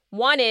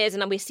 One is,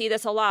 and we see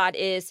this a lot,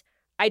 is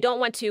I don't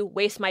want to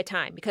waste my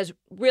time, because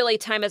really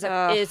time is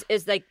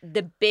like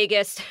the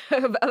biggest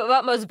of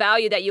utmost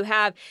value that you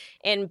have,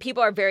 and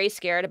people are very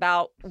scared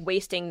about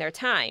wasting their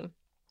time.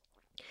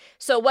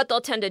 So what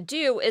they'll tend to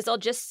do is they'll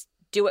just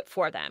do it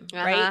for them,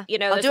 right?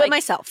 I'll do it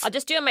myself. I'll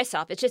just do it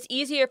myself. It's just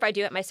easier if I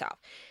do it myself.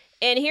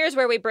 And here's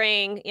where we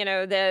bring,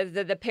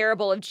 the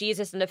parable of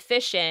Jesus and the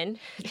fish in.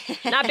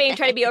 Not trying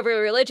to be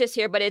overly religious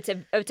here, but it's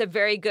a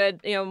very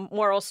good,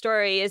 moral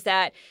story, is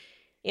that,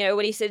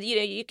 when he said,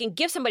 you can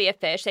give somebody a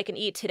fish, they can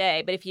eat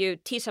today, but if you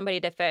teach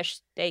somebody to fish,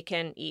 they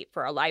can eat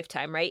for a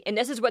lifetime, right? And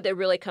this is what it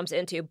really comes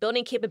into.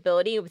 Building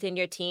capability within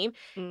your team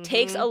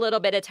takes a little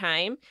bit of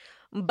time,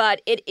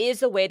 but it is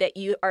the way that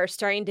you are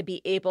starting to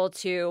be able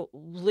to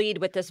lead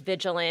with this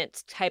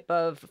vigilant type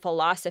of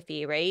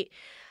philosophy, right?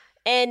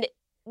 And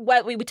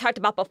what we talked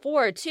about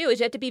before, too, is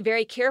you have to be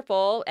very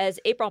careful, as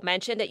April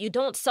mentioned, that you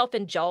don't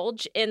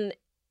self-indulge in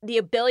the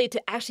ability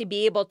to actually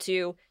be able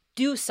to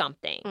do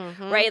something,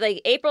 right? Like,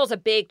 April's a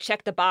big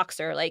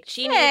check-the-boxer. Like,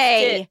 she needs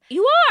to...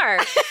 You are!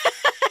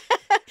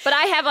 But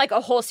I have, like, a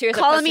whole series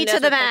of... Calling me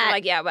to the mat.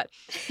 Like, yeah, but...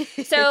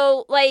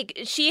 So, like,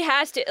 she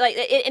has to... Like,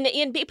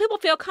 and people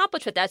feel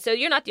accomplished with that. So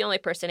you're not the only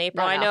person,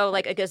 April. No. I know,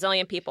 like, a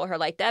gazillion people who are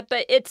like that.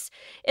 But it's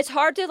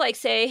hard to, like,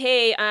 say,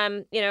 hey,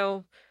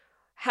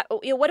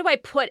 what do I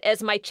put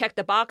as my check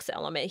the box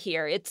element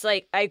here? It's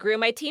like, I grew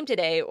my team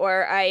today,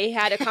 or I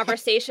had a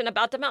conversation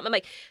about development.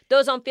 Like,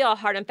 those don't feel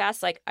hard and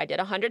fast. Like, I did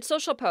 100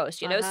 social posts,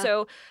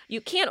 so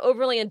you can't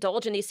overly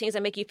indulge in these things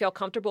that make you feel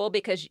comfortable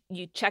because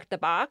you check the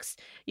box.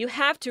 You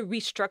have to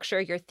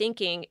restructure your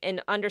thinking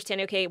and understand,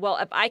 okay, well,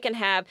 if I can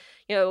have,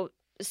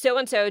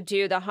 so-and-so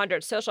do the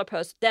 100 social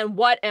posts, then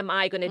what am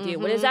I going to do?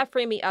 What does that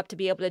free me up to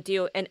be able to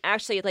do? And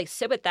actually, like,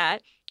 sit with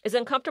that, as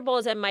uncomfortable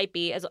as it might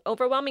be, as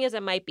overwhelming as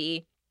it might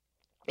be,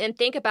 and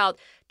think about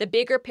the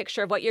bigger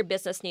picture of what your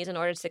business needs in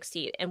order to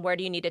succeed, and where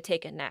do you need to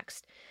take it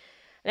next.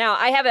 Now,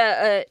 I have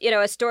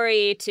a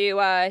story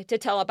to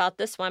tell about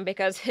this one,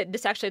 because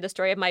this is actually the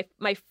story of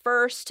my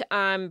first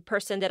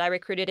person that I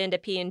recruited into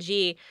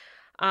P&G,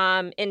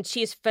 and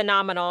she's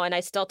phenomenal, and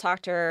I still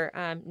talk to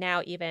her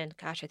now. Even,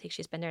 gosh, I think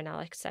she's been there now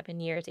like 8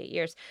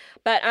 years.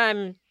 But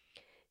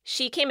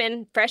she came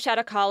in fresh out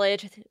of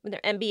college with her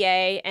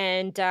MBA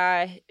and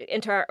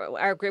into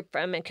our group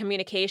from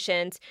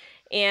communications,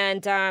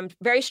 and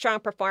very strong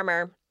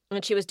performer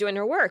when she was doing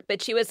her work. But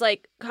she was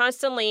like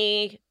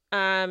constantly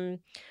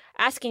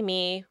asking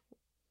me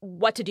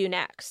what to do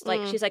next.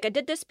 Like, she's like, I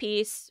did this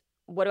piece.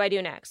 What do I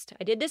do next?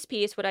 I did this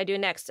piece. What do I do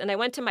next? And I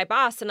went to my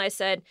boss and I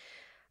said,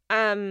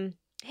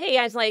 hey,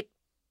 I was like,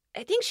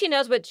 I think she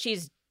knows what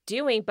she's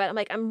doing, but I'm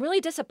like, I'm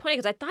really disappointed,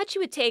 because I thought she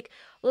would take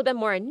a little bit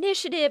more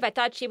initiative. I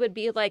thought she would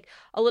be like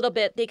a little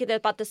bit thinking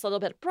about this a little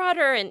bit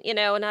broader, and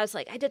and I was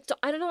like, I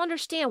don't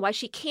understand why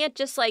she can't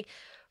just like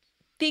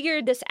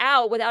figured this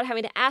out without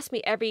having to ask me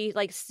every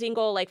like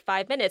single like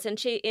 5 minutes. And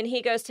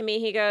he goes to me,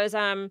 he goes,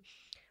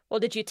 well,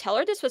 did you tell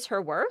her this was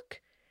her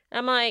work? And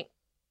I'm like,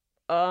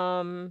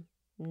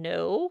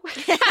 no.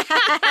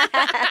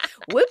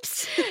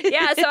 Whoops.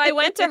 Yeah. So I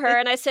went to her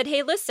and I said,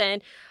 hey,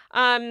 listen,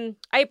 I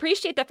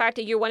appreciate the fact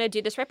that you want to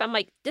do this right. But I'm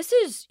like, this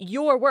is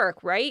your work,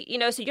 right? You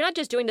know, so you're not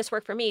just doing this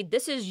work for me.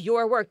 This is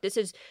your work. This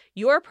is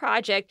your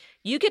project.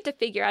 You get to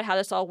figure out how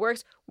this all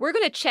works. We're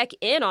going to check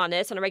in on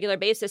this on a regular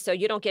basis so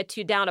you don't get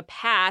too down a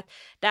path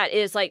that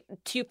is like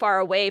too far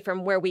away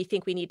from where we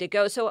think we need to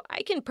go. So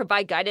I can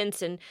provide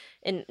guidance and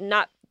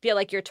not feel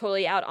like you're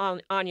totally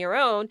out on your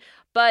own.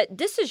 But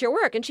this is your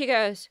work. And she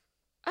goes,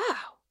 oh,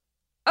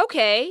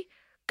 okay,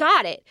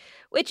 got it.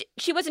 Which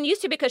she wasn't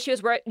used to because she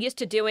was used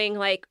to doing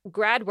like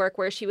grad work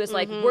where she was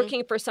like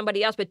working for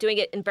somebody else, but doing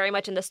it in very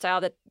much in the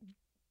style that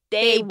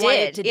they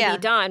wanted to be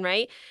done,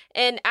 right?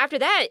 And after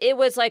that, it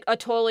was like a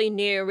totally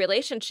new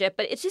relationship.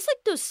 But it's just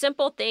like those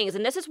simple things.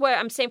 And this is what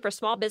I'm saying for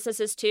small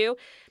businesses too,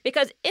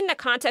 because in the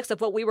context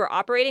of what we were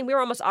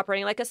almost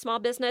operating like a small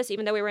business,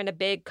 even though we were in a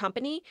big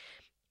company.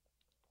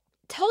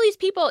 Tell these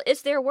people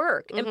it's their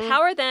work.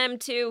 Empower them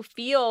to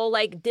feel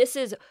like this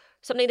is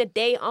something that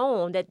they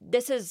own, that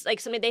this is like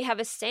something they have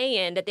a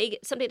say in,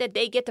 something that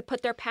they get to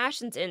put their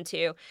passions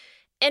into.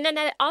 And then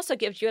that also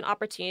gives you an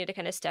opportunity to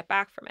kind of step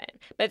back from it.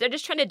 But if they're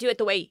just trying to do it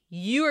the way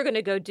you are going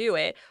to go do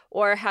it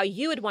or how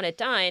you would want it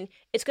done,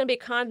 it's going to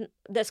be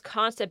this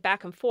constant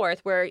back and forth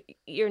where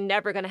you're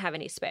never going to have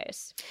any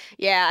space.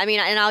 Yeah, I mean,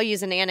 and I'll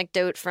use an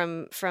anecdote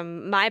from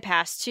my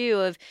past too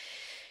of,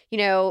 you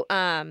know,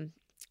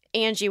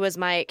 Angie was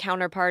my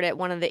counterpart at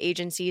one of the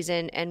agencies,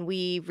 and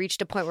we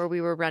reached a point where we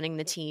were running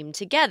the team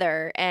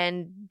together.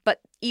 But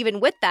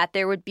even with that,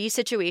 there would be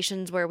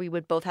situations where we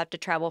would both have to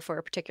travel for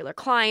a particular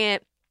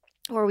client,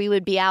 or we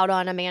would be out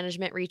on a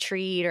management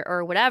retreat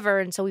or whatever,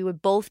 and so we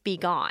would both be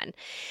gone.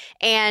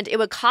 And it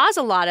would cause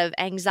a lot of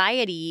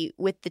anxiety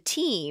with the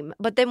team.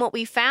 But then what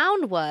we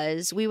found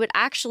was we would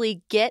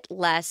actually get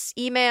less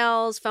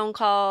emails, phone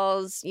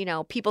calls, you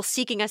know, people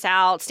seeking us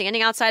out,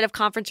 standing outside of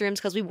conference rooms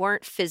because we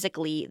weren't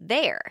physically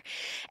there.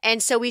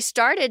 And so we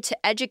started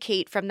to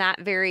educate from that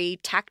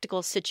very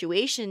tactical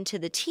situation to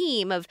the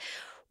team of,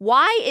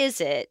 why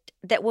is it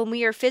that when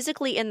we are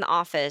physically in the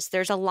office,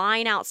 there's a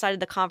line outside of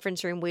the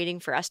conference room waiting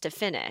for us to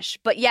finish,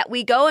 but yet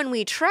we go and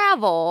we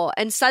travel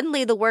and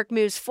suddenly the work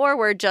moves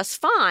forward just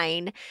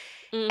fine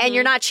and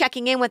you're not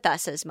checking in with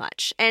us as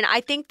much? And I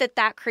think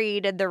that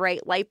created the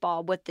right light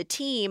bulb with the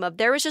team of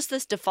there was just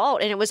this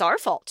default, and it was our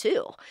fault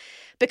too.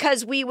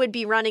 Because we would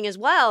be running as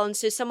well. And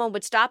so someone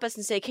would stop us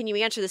and say, can you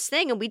answer this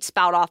thing? And we'd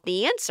spout off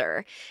the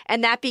answer.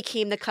 And that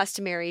became the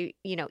customary,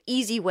 you know,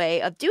 easy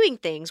way of doing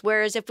things.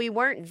 Whereas if we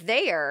weren't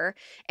there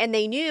and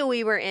they knew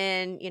we were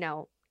in, you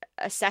know,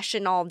 a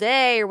session all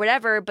day or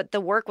whatever, but the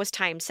work was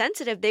time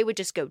sensitive, they would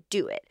just go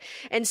do it.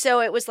 And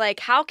so it was like,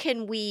 how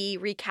can we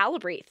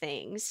recalibrate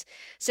things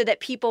so that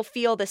people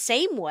feel the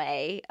same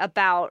way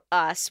about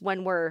us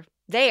when we're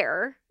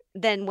there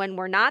than when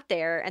we're not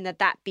there, and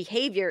that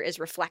behavior is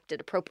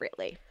reflected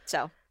appropriately.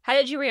 So how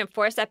did you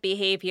reinforce that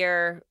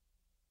behavior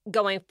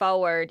going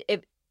forward?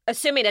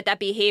 Assuming that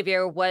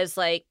behavior was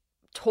like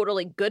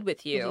totally good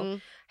with you,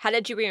 how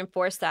did you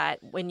reinforce that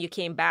when you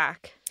came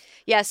back?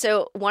 Yeah,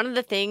 so one of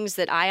the things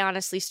that I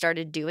honestly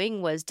started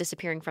doing was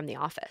disappearing from the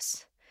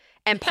office.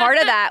 And part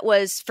of that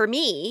was for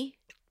me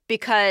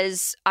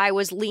because I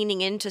was leaning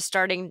into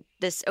starting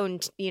this own,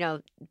 you know,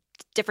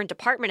 different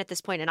department at this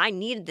point, and I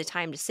needed the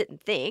time to sit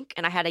and think,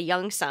 and I had a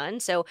young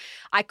son, so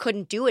I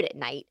couldn't do it at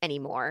night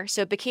anymore.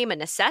 So it became a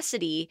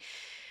necessity.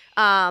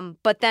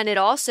 But then it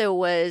also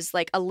was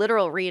like a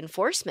literal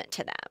reinforcement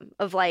to them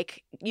of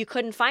like, you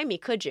couldn't find me,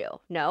 could you?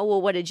 No.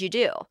 Well, what did you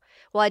do?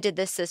 Well, I did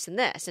this, this, and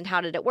this. And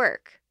how did it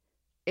work?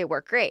 It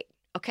worked great.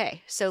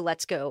 Okay, so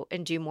let's go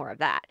and do more of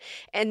that.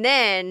 And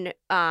then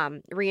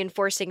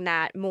reinforcing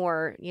that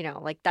more, you know,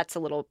 like that's a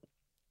little,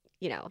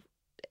 you know,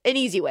 an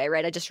easy way,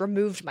 right? I just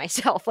removed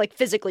myself like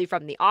physically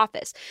from the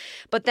office.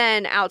 But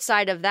then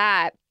outside of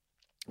that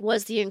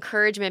was the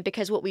encouragement,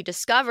 because what we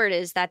discovered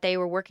is that they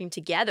were working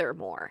together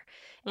more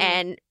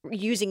and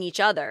using each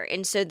other.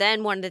 And so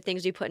then one of the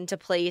things we put into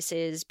place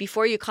is,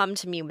 before you come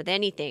to me with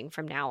anything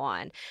from now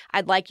on,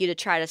 I'd like you to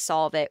try to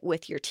solve it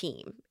with your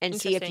team and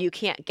see if you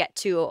can't get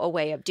to a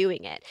way of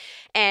doing it.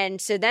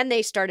 And so then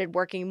they started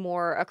working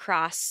more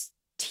across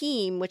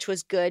team, which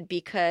was good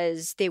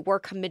because they were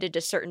committed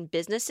to certain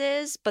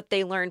businesses, but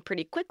they learned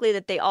pretty quickly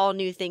that they all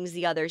knew things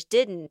the others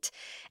didn't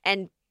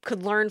and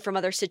could learn from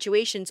other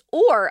situations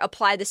or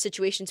apply the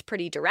situations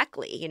pretty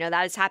directly. You know,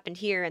 that has happened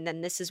here, and then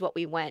this is what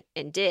we went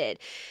and did.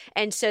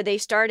 And so they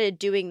started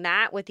doing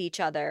that with each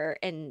other,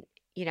 and,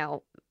 you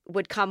know,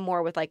 would come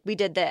more with like, we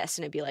did this,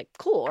 and it'd be like,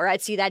 cool. Or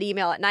I'd see that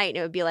email at night and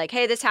it would be like,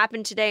 hey, this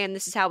happened today and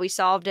this is how we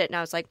solved it. And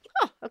I was like,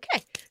 oh,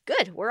 okay,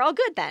 good. We're all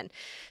good then.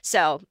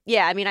 So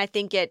yeah, I mean, I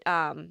think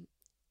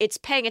it's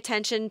paying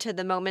attention to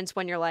the moments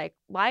when you're like,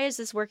 why is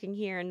this working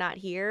here and not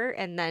here?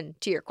 And then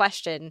to your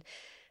question,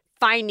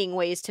 finding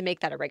ways to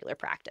make that a regular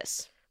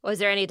practice. Was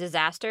there any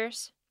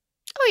disasters?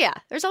 Oh yeah,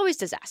 there's always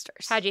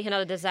disasters. How'd you handle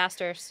the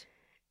disasters?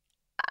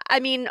 I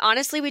mean,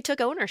 honestly, we took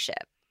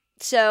ownership.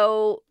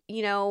 So,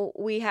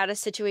 we had a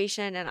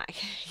situation, and I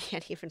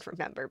can't even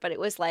remember, but it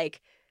was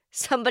like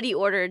somebody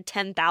ordered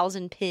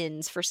 10,000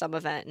 pins for some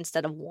event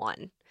instead of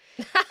one.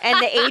 And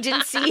the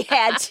agency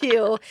had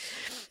to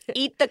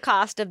eat the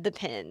cost of the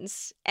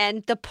pins.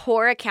 And the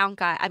poor account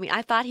guy, I mean,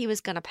 I thought he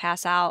was going to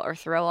pass out or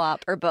throw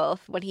up or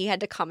both when he had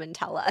to come and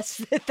tell us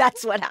that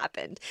that's what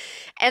happened.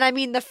 And I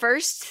mean, the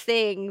first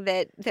thing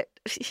that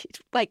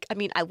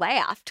I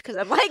laughed because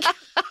I'm like,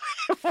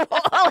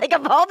 like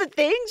of all the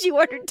things, you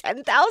ordered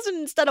 10,000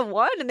 instead of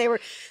one, and they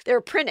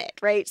were printed,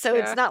 right? So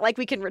It's not like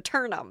we can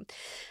return them.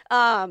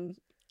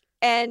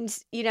 And,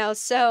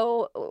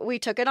 so we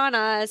took it on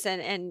us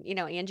and,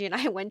 Angie and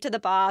I went to the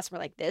boss. We're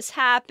like, this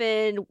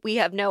happened. We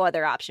have no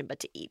other option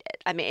but to eat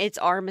it. I mean, it's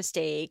our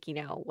mistake,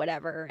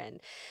 whatever. And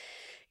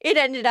it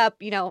ended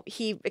up,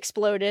 he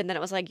exploded, and then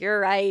it was like, you're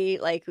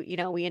right. Like,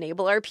 we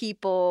enable our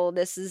people.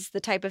 This is the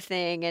type of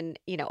thing. And,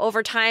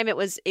 over time it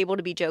was able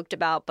to be joked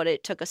about, but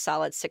it took a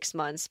solid 6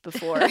 months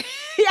before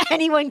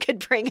anyone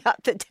could bring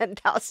up the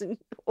 10,000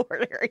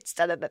 order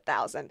instead of the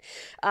 1,000.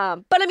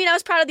 But I mean, I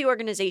was proud of the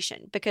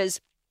organization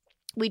because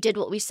we did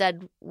what we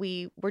said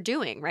we were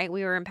doing, right?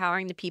 We were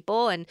empowering the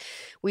people, and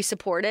we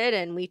supported,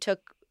 and we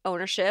took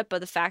ownership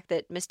of the fact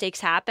that mistakes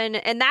happen.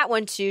 And that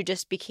one too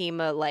just became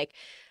a like,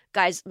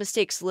 guys,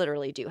 mistakes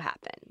literally do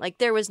happen. Like,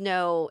 there was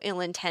no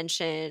ill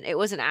intention. It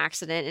was an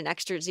accident. An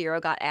extra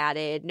zero got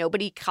added.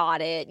 Nobody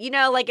caught it.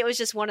 Like it was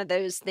just one of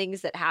those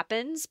things that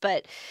happens.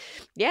 But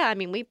yeah, I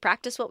mean, we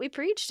practiced what we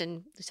preached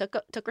and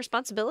took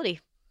responsibility.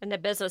 And the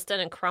business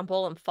didn't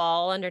crumble and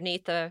fall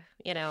underneath the,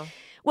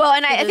 Well,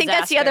 and I think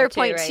that's the other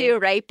point right? too,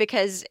 right?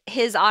 Because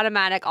his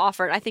automatic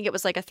offer, I think it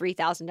was like a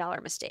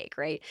 $3,000 mistake,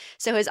 right?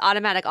 So his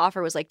automatic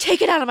offer was like,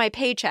 take it out of my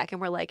paycheck. And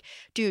we're like,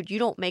 dude, you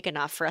don't make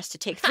enough for us to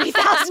take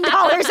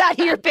 $3,000 out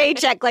of your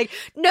paycheck. Like,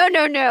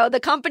 no. The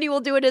company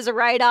will do it as a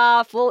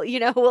write-off. We'll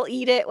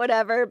eat it,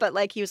 whatever. But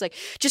like, he was like,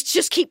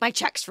 just keep my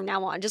checks from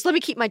now on. Just let me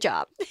keep my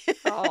job.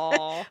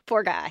 Oh,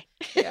 poor guy.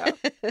 Yeah.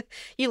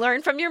 You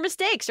learn from your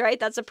mistakes, right?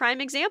 That's a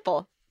prime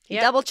example. He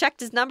Yep. double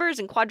checked his numbers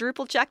and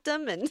quadruple checked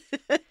them and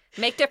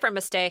Make different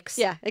mistakes.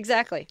 Yeah,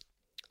 exactly.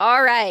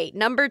 All right.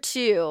 Number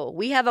 2,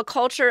 we have a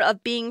culture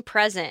of being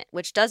present,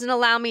 which doesn't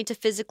allow me to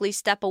physically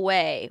step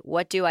away.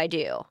 What do?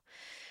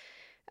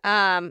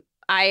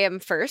 I am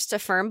first a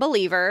firm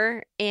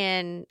believer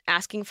in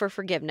asking for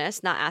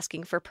forgiveness, not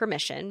asking for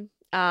permission.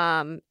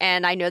 And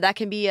I know that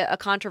can be a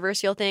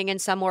controversial thing,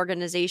 and some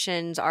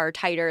organizations are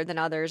tighter than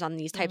others on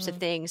these types of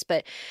things.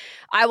 But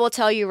I will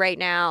tell you right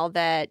now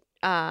that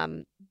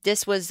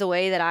this was the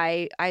way that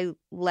I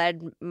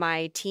led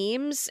my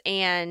teams.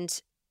 And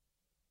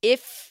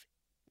if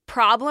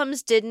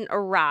problems didn't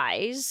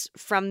arise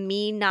from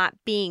me not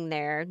being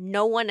there,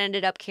 no one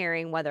ended up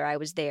caring whether I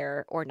was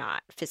there or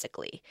not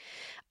physically.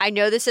 I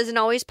know this isn't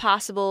always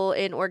possible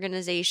in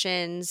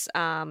organizations.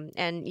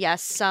 And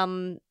yes,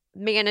 some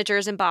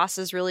managers and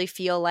bosses really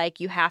feel like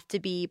you have to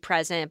be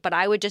present. But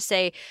I would just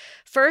say,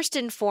 first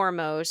and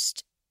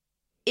foremost,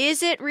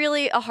 is it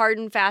really a hard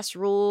and fast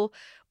rule?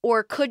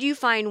 Or could you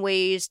find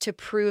ways to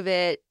prove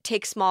it,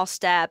 take small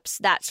steps,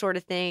 that sort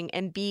of thing,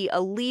 and be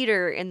a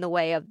leader in the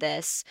way of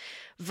this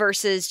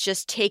versus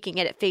just taking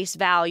it at face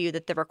value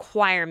that the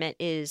requirement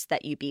is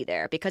that you be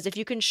there? Because if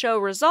you can show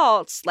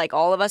results, like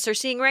all of us are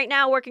seeing right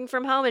now working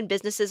from home, and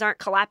businesses aren't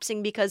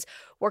collapsing because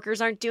workers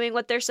aren't doing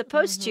what they're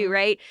supposed to,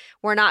 right?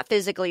 We're not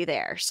physically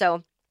there.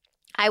 So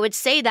I would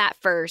say that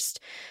first.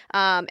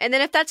 And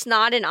then if that's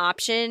not an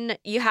option,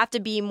 you have to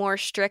be more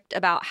strict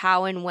about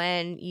how and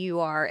when you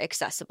are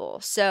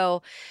accessible.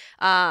 So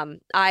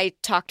I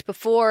talked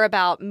before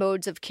about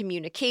modes of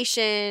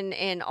communication,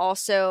 and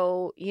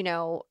also,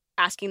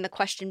 asking the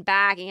question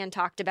back, and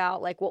talked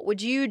about like, what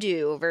would you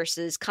do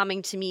versus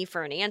coming to me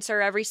for an answer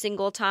every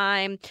single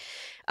time.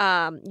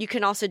 You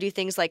can also do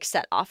things like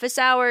set office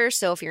hours.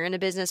 So if you're in a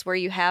business where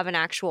you have an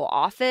actual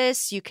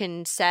office, you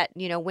can set,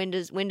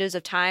 windows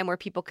of time where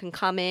people can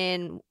come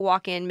in,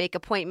 walk in, make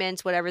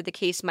appointments, whatever the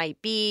case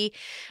might be.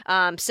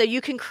 So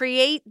you can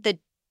create the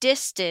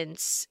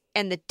distance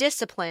and the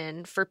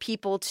discipline for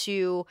people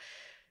to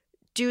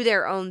do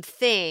their own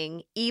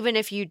thing, even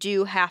if you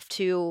do have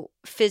to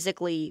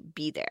physically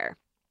be there.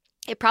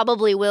 It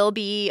probably will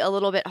be a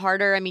little bit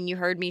harder. I mean, you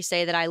heard me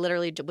say that I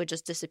literally would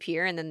just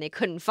disappear and then they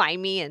couldn't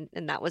find me. And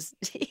that was,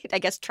 I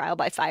guess, trial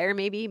by fire,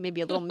 maybe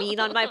a little mean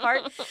on my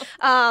part.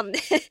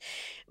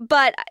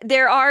 But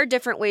there are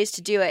different ways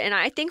to do it. And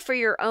I think for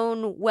your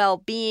own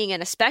well-being,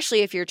 and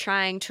especially if you're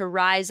trying to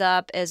rise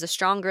up as a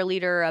stronger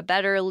leader, a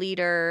better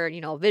leader,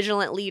 a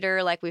vigilant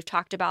leader, like we've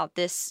talked about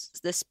this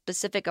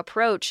specific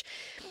approach,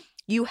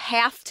 you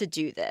have to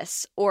do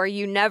this or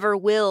you never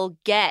will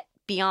get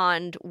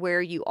beyond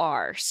where you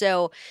are.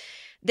 So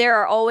there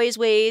are always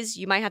ways.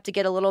 You might have to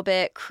get a little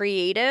bit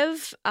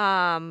creative,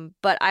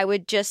 but I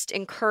would just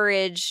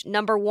encourage,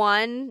 number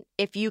one,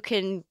 if you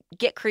can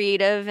get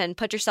creative and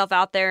put yourself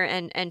out there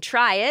and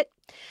try it.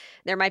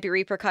 There might be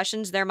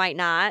repercussions, there might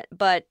not,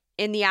 but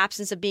in the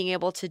absence of being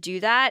able to do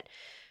that,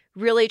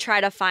 really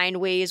try to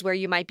find ways where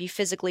you might be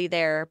physically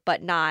there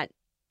but not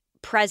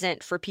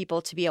present for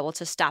people to be able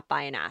to stop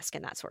by and ask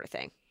and that sort of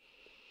thing.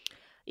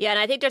 Yeah, and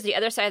I think there's the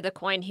other side of the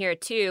coin here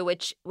too,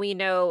 which we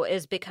know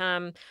has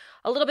become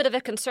a little bit of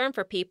a concern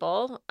for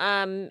people,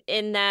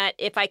 in that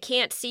if I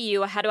can't see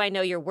you, how do I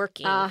know you're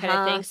working kind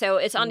of thing. So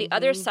it's on the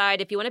other side.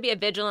 If you want to be a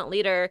vigilant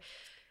leader,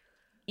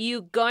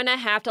 you're going to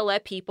have to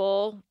let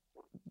people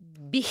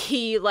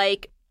be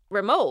like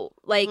remote,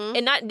 like,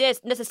 and not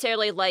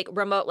necessarily like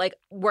remote, like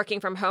working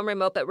from home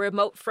remote, but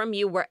remote from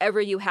you wherever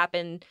you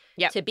happen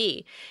to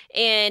be.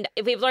 And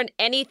if we've learned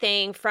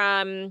anything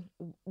from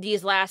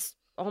these last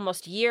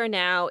almost year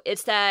now,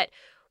 it's that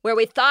where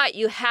we thought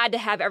you had to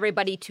have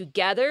everybody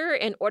together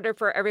in order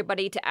for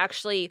everybody to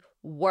actually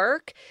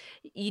work,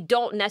 you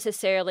don't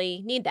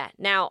necessarily need that.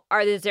 Now,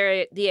 is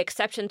there the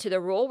exception to the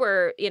rule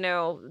where,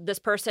 this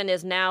person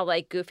is now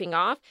like goofing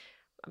off?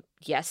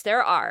 Yes,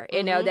 there are,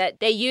 that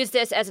they use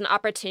this as an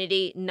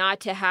opportunity not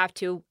to have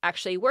to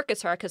actually work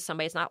as hard because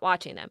somebody's not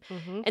watching them.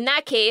 In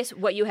that case,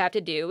 what you have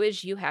to do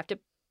is you have to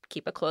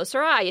keep a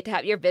closer eye. You have to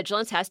have your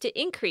vigilance has to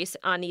increase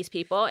on these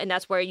people. And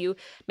that's where you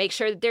make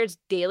sure that there's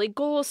daily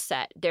goals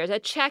set. There's a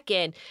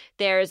check-in.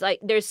 There's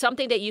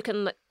something that you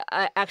can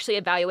actually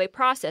evaluate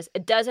process.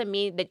 It doesn't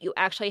mean that you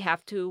actually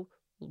have to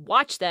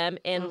watch them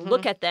and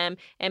look at them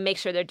and make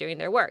sure they're doing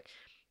their work.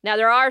 Now,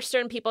 there are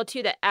certain people,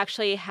 too, that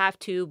actually have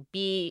to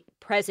be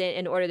present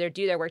in order to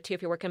do their work, too,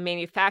 if you work in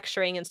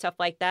manufacturing and stuff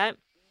like that.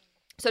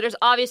 So there's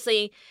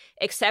obviously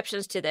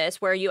exceptions to this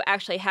where you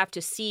actually have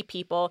to see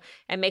people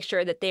and make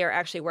sure that they are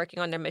actually working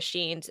on their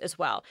machines as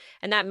well.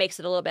 And that makes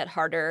it a little bit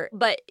harder.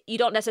 But you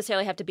don't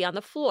necessarily have to be on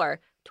the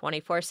floor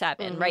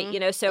 24/7,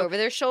 right? So over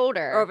their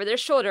shoulder.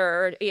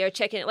 Or,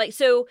 checking it.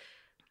 So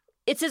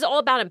it's all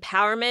about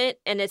empowerment,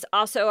 and it's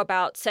also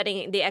about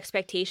setting the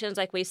expectations,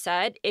 like we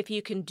said. If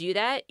you can do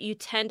that, you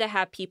tend to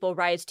have people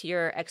rise to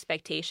your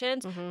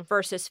expectations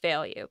versus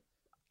fail you.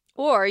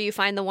 Or you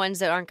find the ones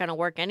that aren't going to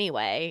work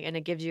anyway, and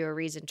it gives you a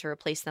reason to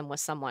replace them with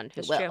someone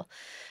who will. True.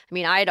 I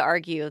mean, I'd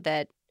argue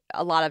that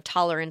a lot of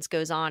tolerance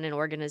goes on in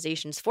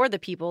organizations for the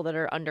people that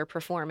are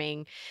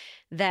underperforming,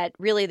 that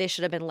really they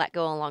should have been let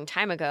go a long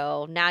time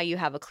ago. Now you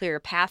have a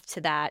clearer path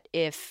to that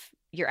if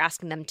you're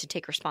asking them to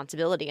take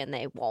responsibility, and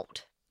they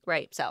won't.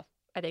 Right. So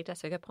I think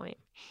that's a good point.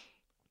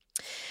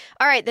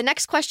 All right. The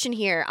next question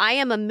here. I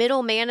am a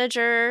middle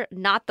manager,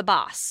 not the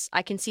boss.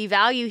 I can see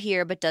value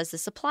here, but does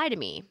this apply to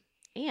me?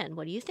 Anne,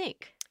 what do you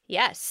think?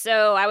 Yes.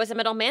 So I was a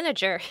middle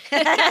manager.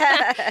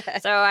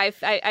 So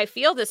I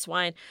feel this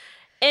one.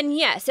 And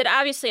yes, it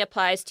obviously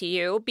applies to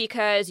you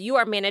because you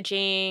are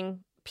managing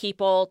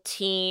people,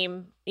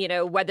 team,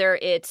 whether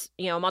it's,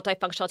 a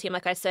multifunctional team,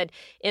 like I said,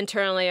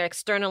 internally or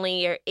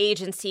externally, or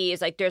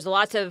agencies. Like there's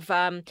lots of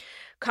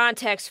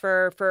context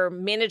for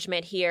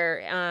management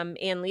here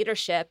and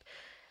leadership.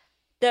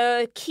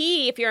 The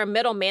key, if you're a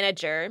middle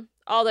manager,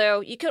 although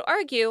you could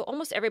argue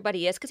almost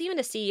everybody is, because even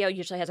a CEO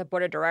usually has a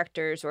board of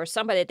directors or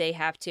somebody that they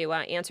have to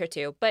answer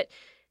to. But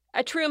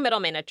a true middle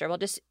manager, we'll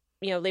just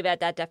leave it at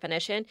that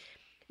definition.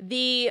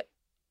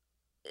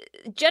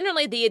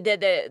 Generally,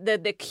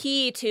 the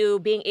key to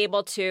being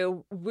able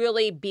to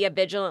really be a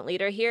vigilant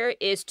leader here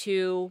is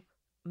to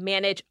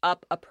manage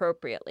up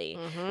appropriately,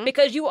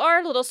 because you are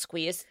a little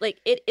squeezed. Like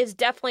it is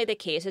definitely the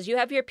case. As you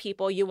have your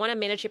people, you want to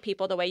manage your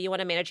people the way you want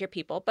to manage your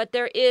people, but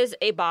there is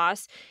a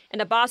boss, and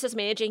the boss is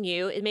managing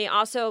you. It may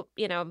also,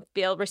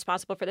 feel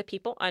responsible for the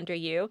people under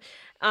you,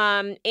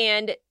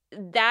 and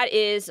that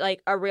is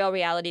like a real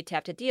reality to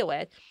have to deal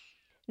with.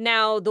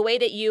 Now, the way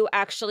that you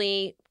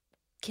actually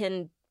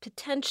can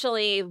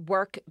potentially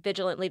work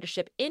vigilant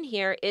leadership in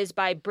here is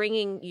by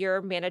bringing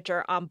your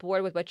manager on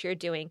board with what you're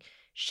doing.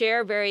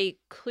 Share very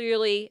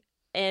clearly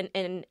and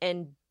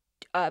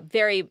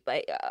very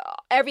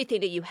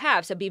everything that you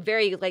have. So be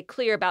very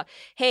clear about,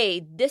 hey,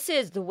 this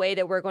is the way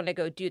that we're going to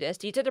go do this.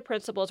 These are the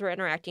principles we're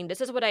interacting.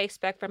 This is what I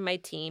expect from my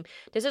team.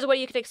 This is what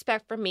you can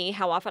expect from me.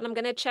 How often I'm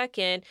going to check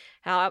in,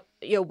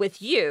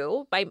 with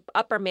you, my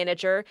upper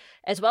manager,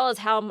 as well as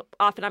how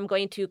often I'm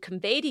going to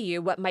convey to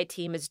you what my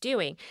team is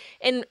doing,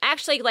 and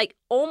actually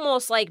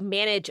almost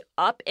manage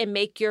up and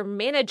make your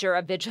manager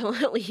a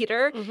vigilant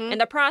leader in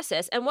the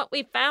process. And what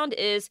we found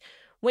is,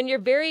 when you're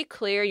very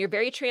clear, you're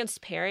very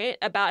transparent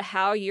about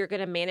how you're going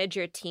to manage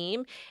your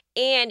team,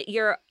 and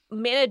your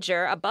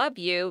manager above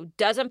you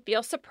doesn't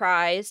feel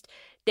surprised,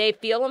 they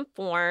feel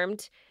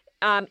informed,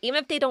 even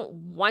if they don't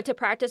want to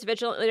practice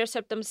vigilant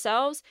leadership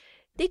themselves,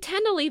 they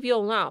tend to leave you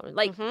alone.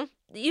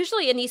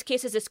 Usually in these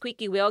cases, the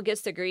squeaky wheel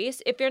gets the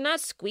grease. If you're not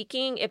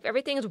squeaking, if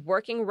everything is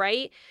working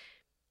right,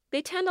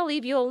 they tend to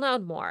leave you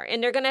alone more,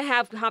 and they're going to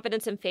have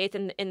confidence and faith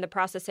in the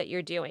process that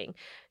you're doing.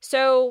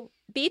 So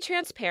be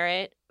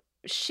transparent.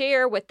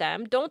 Share with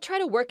them. Don't try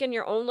to work in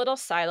your own little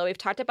silo. We've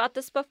talked about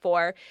this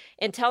before,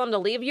 and tell them to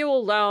leave you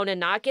alone and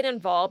not get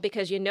involved,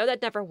 because that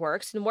never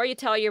works. The more you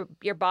tell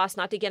your boss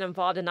not to get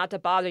involved and not to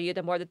bother you,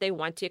 the more that they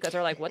want to, because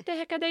they're like, what the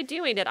heck are they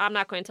doing that I'm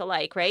not going to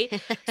like,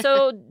 right?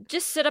 So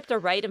just set up the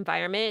right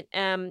environment.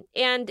 And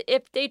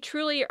if they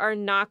truly are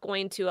not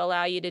going to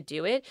allow you to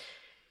do it,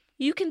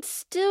 you can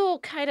still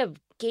kind of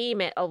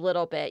game it a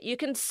little bit. You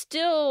can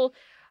still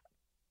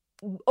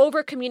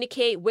over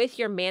communicate with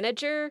your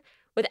manager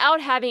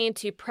without having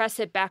to press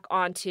it back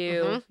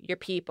onto your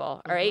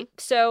people. All right.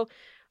 So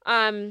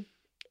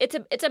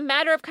it's a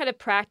matter of kind of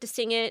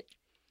practicing it,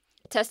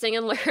 testing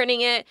and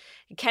learning it,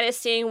 kind of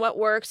seeing what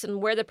works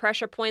and where the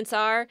pressure points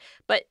are.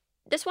 But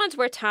this one's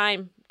where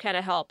time kind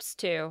of helps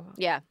too.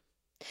 Yeah.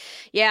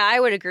 Yeah, I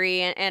would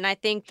agree. And I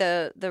think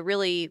the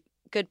really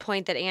good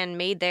point that Anne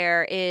made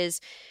there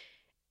is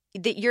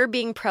that you're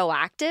being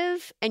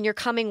proactive and you're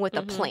coming with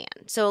a plan.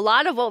 So a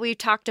lot of what we've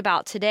talked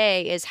about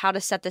today is how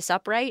to set this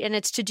up right, and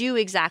it's to do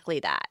exactly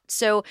that.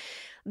 So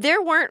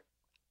there weren't,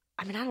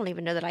 I don't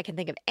even know that I can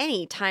think of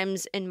any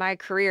times in my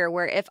career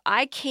where if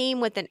I came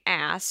with an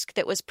ask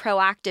that was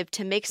proactive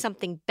to make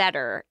something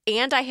better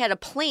and I had a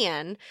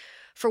plan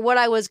for what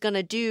I was going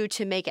to do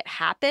to make it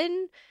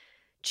happen,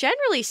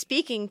 generally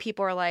speaking,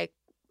 people are like,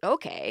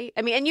 okay.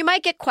 And you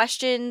might get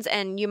questions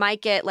and you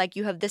might get like,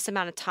 you have this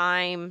amount of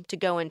time to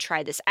go and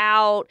try this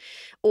out.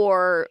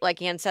 Or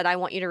like Anne said, I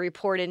want you to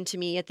report into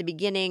me at the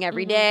beginning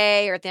every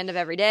day or at the end of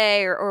every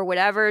day or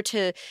whatever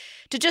to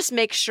just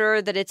make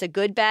sure that it's a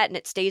good bet and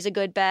it stays a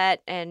good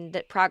bet and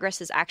that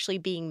progress is actually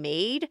being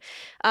made.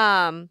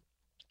 And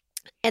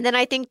then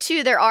I think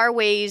too, there are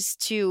ways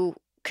to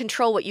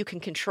control what you can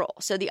control.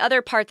 So the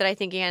other part that I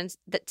think Anne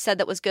said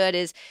that was good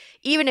is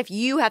even if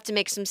you have to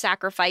make some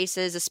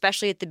sacrifices,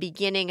 especially at the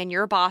beginning, and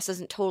your boss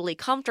isn't totally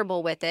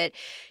comfortable with it,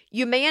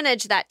 you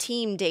manage that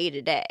team day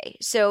to day.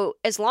 So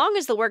as long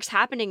as the work's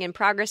happening and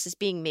progress is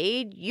being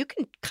made, you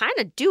can kind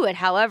of do it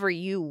however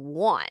you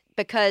want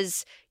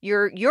because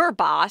your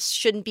boss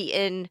shouldn't be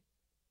in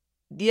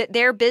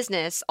their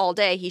business all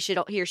day. He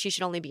or she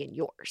should only be in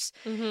yours.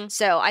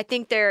 So I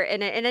think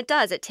and it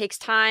does. It takes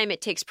time.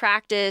 It takes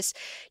practice.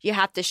 You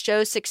have to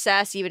show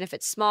success, even if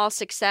it's small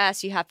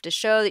success. You have to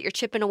show that you're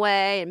chipping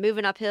away and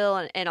moving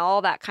uphill and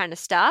all that kind of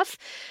stuff.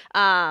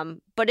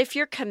 But if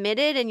you're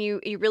committed and you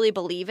really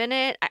believe in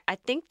it, I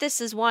think this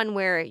is one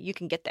where you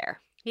can get there.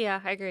 Yeah,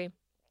 I agree.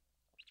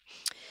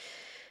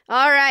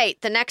 All right,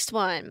 the next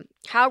one.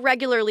 How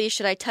regularly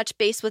should I touch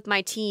base with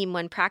my team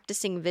when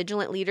practicing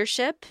vigilant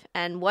leadership,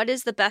 and what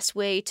is the best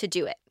way to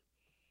do it?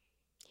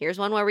 Here's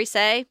one where we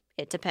say,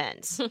 it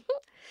depends. It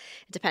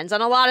depends on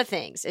a lot of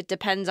things. It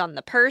depends on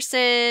the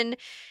person.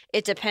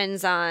 It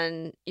depends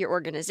on your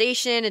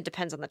organization. It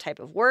depends on the type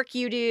of work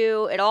you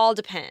do. It all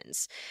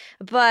depends.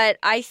 But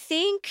I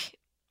think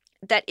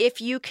that if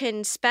you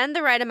can spend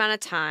the right amount of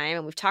time,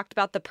 and we've talked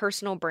about the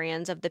personal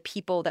brands of the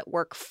people that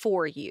work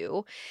for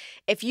you,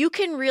 if you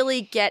can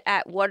really get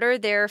at what are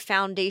their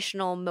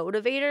foundational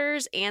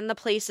motivators and the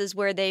places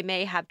where they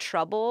may have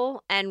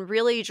trouble and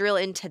really drill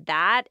into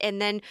that and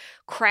then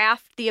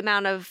craft the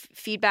amount of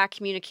feedback,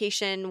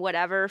 communication,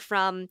 whatever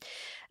from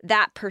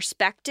that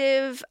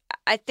perspective,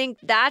 I think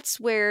that's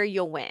where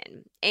you'll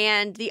win.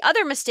 And the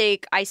other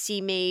mistake I see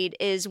made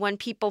is when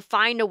people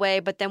find a way,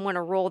 but then want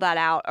to roll that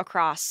out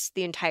across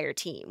the entire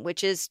team,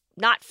 which is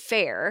not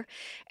fair.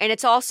 And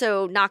it's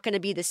also not going to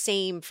be the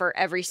same for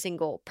every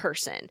single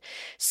person.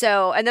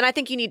 So, and then I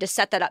think you need to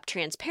set that up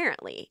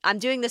transparently. I'm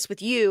doing this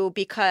with you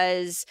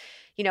because,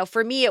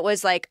 for me, it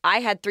was like I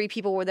had 3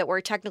 people that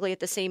were technically at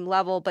the same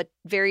level, but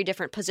very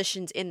different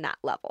positions in that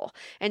level.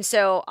 And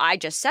so I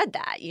just said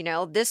that,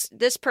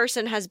 this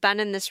person has been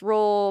in this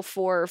role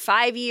for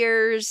 5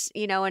 years,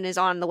 and is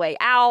on the way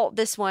out.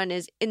 This one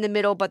is in the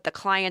middle, but the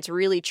client's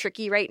really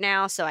tricky right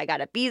now. So I got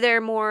to be there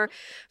more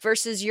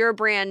versus you're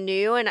brand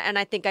new. And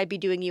I think I'd be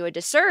doing you a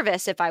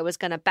disservice if I was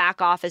going to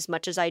back off as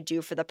much as I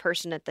do for the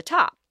person at the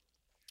top.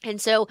 And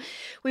so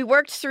we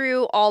worked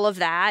through all of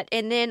that.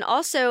 And then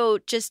also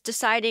just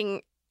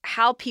deciding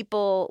how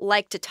people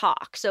like to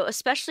talk. So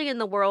especially in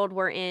the world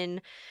we're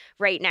in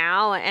right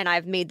now, and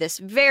I've made this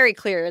very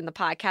clear in the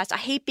podcast, I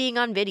hate being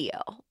on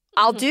video.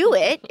 I'll do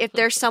it if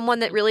there's someone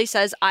that really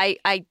says I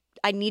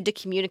need to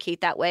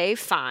communicate that way,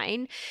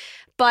 fine.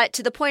 But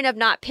to the point of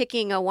not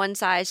picking a one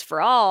size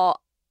for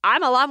all,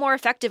 I'm a lot more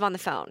effective on the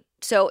phone.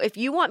 So if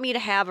you want me to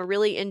have a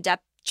really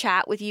in-depth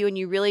chat with you and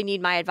you really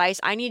need my advice,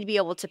 I need to be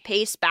able to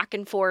pace back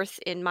and forth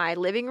in my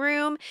living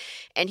room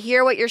and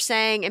hear what you're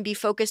saying and be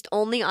focused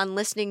only on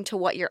listening to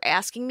what you're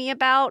asking me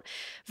about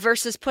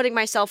versus putting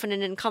myself in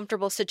an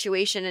uncomfortable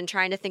situation and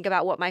trying to think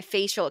about what my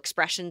facial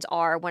expressions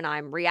are when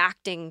I'm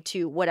reacting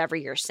to whatever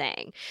you're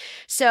saying.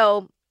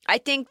 So I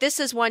think this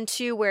is one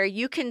too where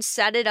you can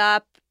set it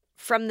up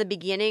from the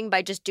beginning by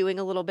just doing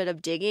a little bit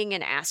of digging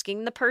and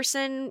asking the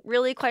person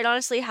really quite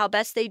honestly how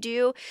best they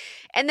do,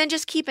 and then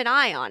just keep an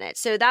eye on it.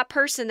 So that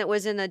person that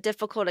was in a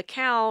difficult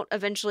account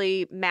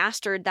eventually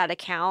mastered that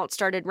account,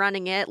 started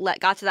running it,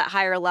 got to that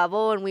higher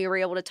level, and we were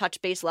able to touch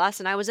base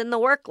less, and I was in the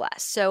work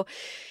less. So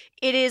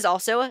it is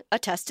also a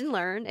test and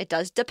learn. It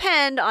does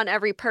depend on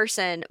every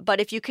person,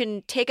 but if you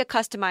can take a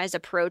customized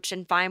approach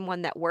and find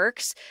one that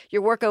works,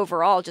 your work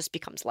overall just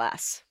becomes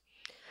less.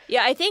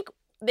 Yeah, I think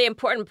the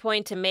important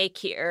point to make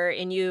here,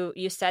 and you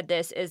said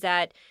this, is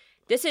that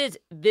This is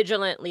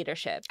vigilant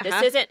leadership. This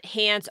Uh-huh. isn't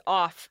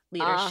hands-off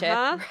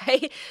leadership,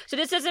 right? So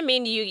this doesn't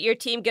mean your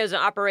team goes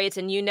and operates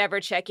and you never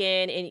check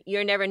in and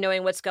you're never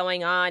knowing what's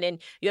going on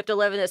and you have to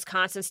live in this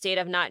constant state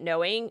of not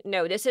knowing.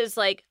 No, this is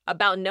like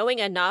about knowing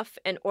enough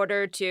in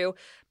order to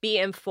be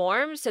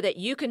informed so that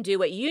you can do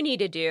what you need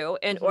to do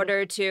in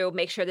order to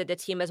make sure that the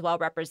team is well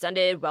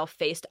represented, well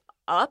faced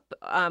up,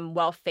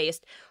 well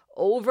faced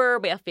over,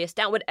 well face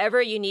down,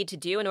 whatever you need to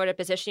do in order to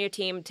position your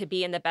team to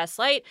be in the best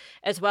light,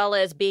 as well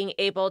as being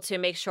able to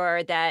make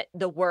sure that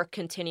the work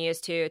continues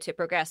to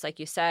progress,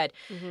 like you said.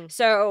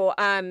 So,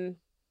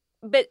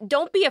 but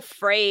don't be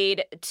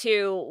afraid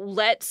to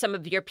let some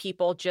of your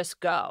people just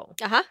go.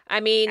 I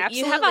mean,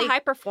 you have a high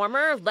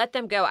performer, let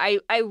them go. I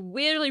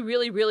really,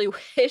 really, really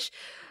wish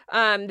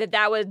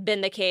that would have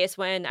been the case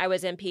when I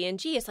was in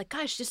P&G. It's like,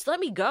 gosh, just let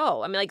me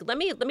go. I mean, like, let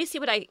me see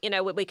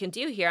what we can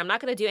do here. I'm not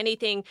going to do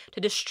anything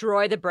to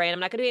destroy the brand. I'm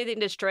not going to do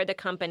anything to destroy the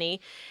company.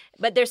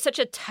 But there's such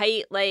a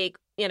tight, like,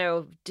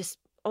 just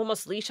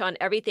almost leash on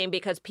everything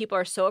because people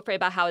are so afraid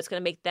about how it's going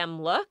to make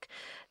them look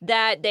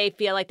that they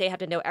feel like they have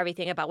to know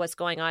everything about what's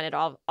going on at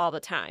all the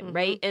time,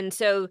 right? And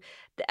so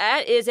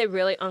that is a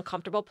really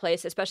uncomfortable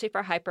place, especially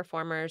for high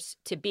performers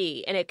to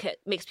be. And it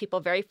makes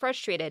people very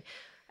frustrated.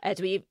 As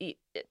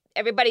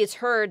everybody's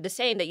heard the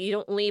saying that you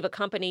don't leave a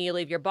company, you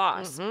leave your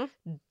boss.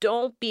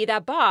 Don't be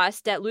that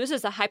boss that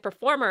loses the high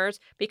performers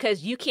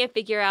because you can't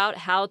figure out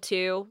how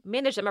to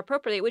manage them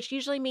appropriately, which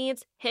usually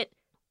means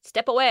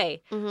step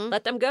away,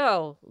 let them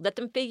go, let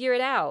them figure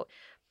it out.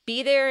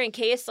 Be there in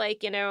case, like,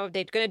 they're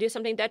going to do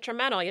something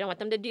detrimental. You don't want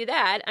them to do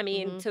that. I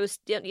mean, so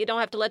you don't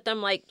have to let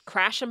them, like,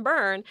 crash and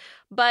burn,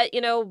 but,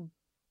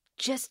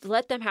 just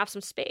let them have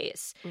some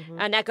space.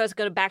 And that goes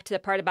back to the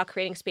part about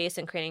creating space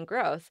and creating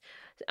growth.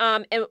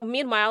 And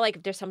meanwhile, like,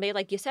 if there's somebody,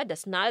 like you said,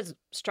 that's not as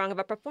strong of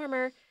a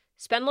performer,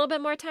 spend a little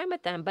bit more time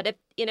with them. But if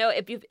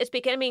it's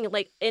becoming,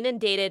 like,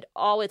 inundated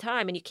all the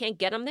time and you can't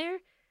get them there,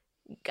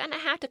 you're going to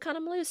have to cut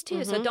them loose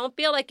too. So don't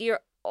feel like you're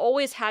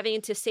always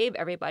having to save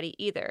everybody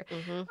either.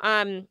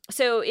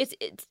 So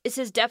this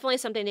is definitely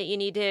something that you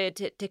need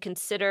to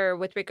consider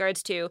with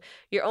regards to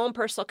your own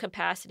personal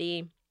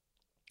capacity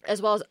as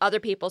well as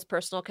other people's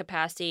personal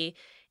capacity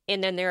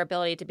and then their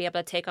ability to be able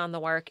to take on the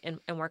work and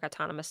work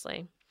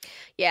autonomously.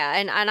 Yeah,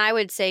 and I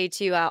would say,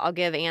 too, I'll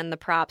give Anne the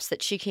props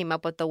that she came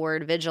up with the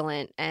word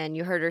vigilant, and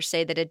you heard her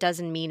say that it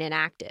doesn't mean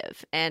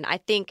inactive. And I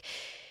think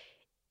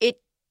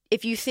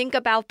if you think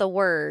about the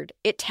word,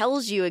 it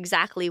tells you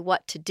exactly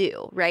what to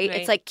do, right?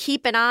 It's like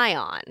keep an eye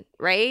on,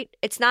 right?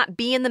 It's not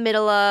be in the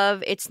middle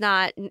of, it's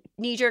not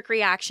knee-jerk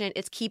reaction,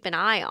 it's keep an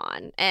eye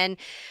on. And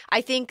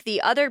I think the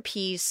other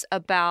piece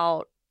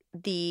about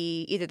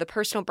either the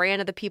personal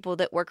brand of the people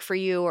that work for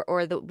you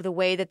or the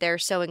way that they're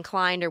so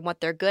inclined or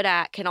what they're good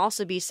at can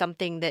also be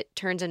something that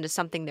turns into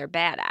something they're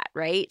bad at,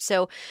 right?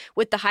 So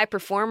with the high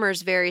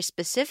performers very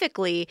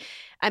specifically,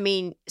 I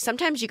mean,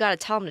 sometimes you got to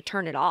tell them to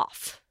turn it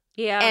off.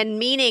 Yeah. And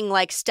meaning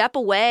like step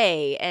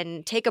away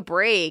and take a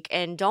break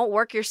and don't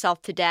work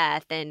yourself to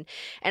death. And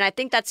I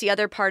think that's the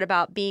other part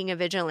about being a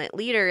vigilant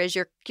leader is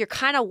you're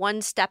kind of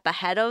one step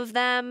ahead of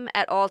them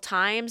at all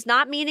times,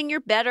 not meaning you're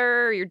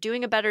better or you're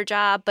doing a better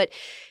job, but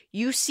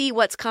you see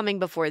what's coming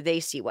before they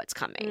see what's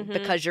coming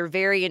because you're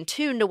very in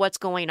tune to what's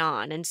going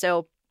on. And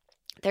so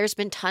there's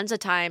been tons of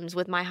times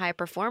with my high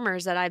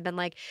performers that I've been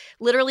like,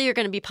 literally, you're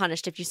going to be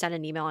punished if you send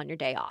an email on your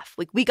day off.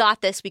 We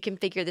got this. We can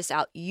figure this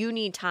out. You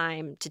need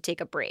time to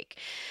take a break.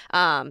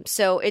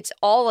 So it's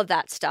all of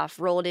that stuff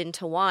rolled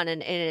into one.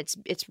 And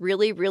it's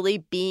really, really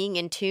being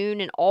in tune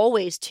and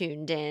always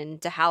tuned in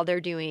to how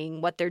they're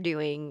doing, what they're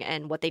doing,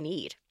 and what they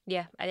need.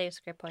 Yeah, I think it's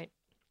a great point.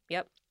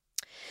 Yep.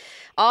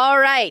 All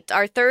right,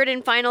 our third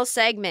and final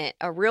segment,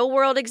 a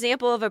real-world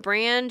example of a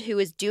brand who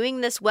is doing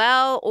this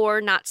well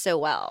or not so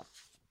well.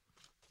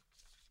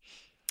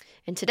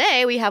 And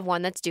today we have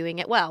one that's doing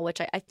it well, which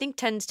I think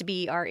tends to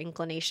be our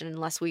inclination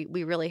unless we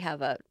really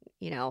have a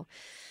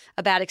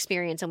bad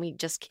experience and we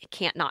just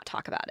can't not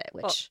talk about it.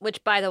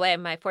 Which, by the way,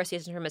 my Four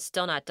Seasons room is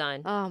still not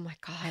done. Oh, my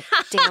God.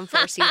 Damn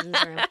Four Seasons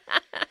room.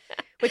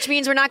 Which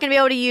means we're not going to be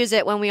able to use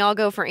it when we all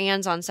go for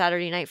Anne's on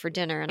Saturday night for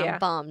dinner. And I'm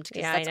bummed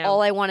because that's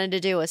all I wanted to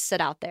do was sit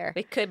out there.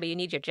 We could, but you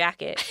need your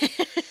jacket.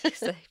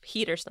 The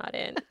heater's not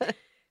in.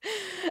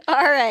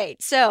 All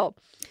right. So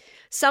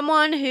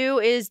someone who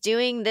is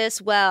doing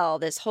this well,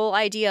 this whole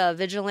idea of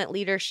vigilant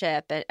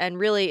leadership, and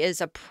really is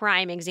a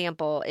prime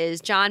example, is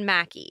John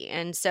Mackey.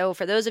 And so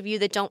for those of you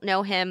that don't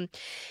know him,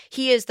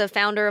 he is the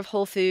founder of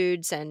Whole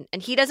Foods, and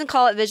he doesn't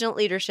call it vigilant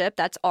leadership.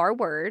 That's our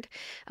word.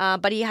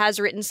 But he has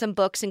written some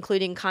books,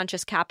 including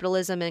Conscious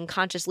Capitalism and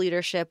Conscious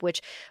Leadership, which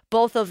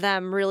both of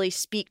them really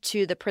speak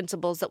to the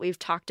principles that we've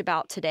talked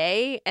about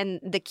today.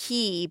 And the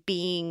key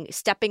being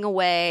stepping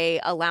away,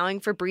 allowing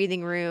for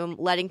breathing room,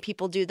 letting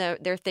people do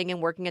their thing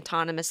and working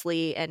autonomously,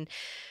 and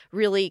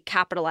really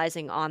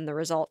capitalizing on the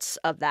results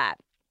of that.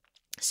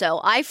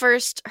 So I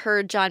first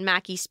heard John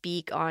Mackey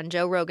speak on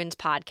Joe Rogan's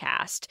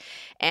podcast,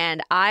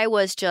 and I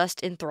was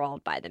just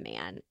enthralled by the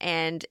man.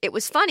 And it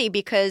was funny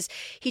because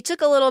he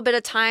took a little bit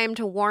of time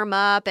to warm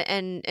up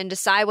and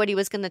decide what he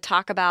was going to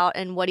talk about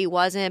and what he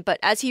wasn't. But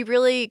as he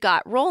really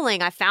got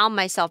rolling, I found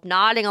myself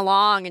nodding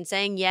along and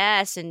saying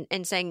yes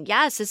and saying,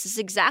 yes, this is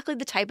exactly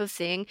the type of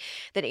thing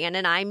that Ann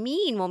and I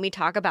mean when we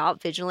talk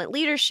about vigilant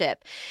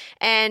leadership.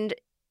 And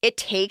it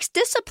takes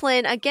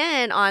discipline,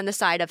 again, on the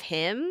side of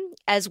him,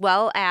 as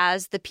well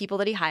as the people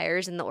that he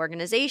hires in the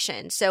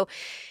organization. So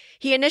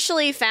he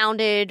initially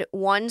founded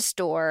one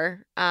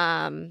store,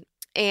 and,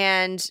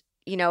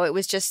 it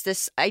was just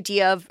this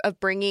idea of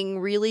bringing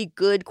really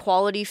good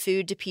quality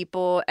food to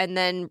people, and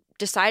then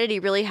decided he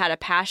really had a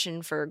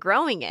passion for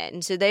growing it.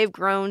 And so they've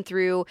grown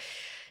through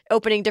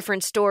opening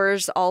different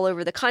stores all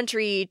over the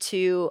country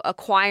to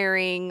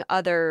acquiring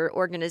other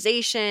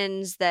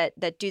organizations that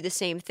do the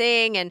same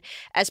thing. And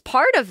as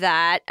part of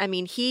that, I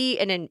mean, he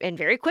and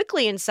very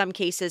quickly in some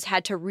cases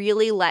had to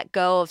really let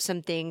go of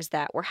some things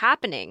that were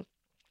happening.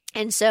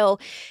 And so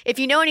if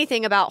you know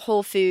anything about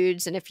Whole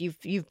Foods, and if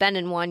you've been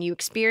in one, you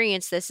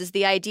experience this, is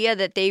the idea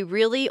that they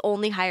really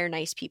only hire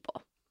nice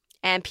people.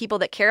 And people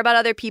that care about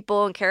other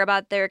people and care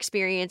about their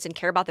experience and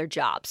care about their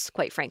jobs,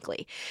 quite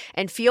frankly,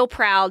 and feel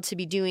proud to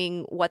be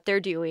doing what they're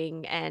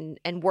doing and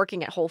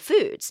working at Whole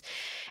Foods.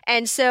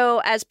 And so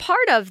as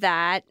part of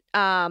that,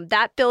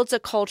 that builds a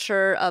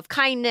culture of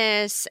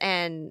kindness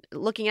and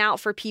looking out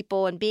for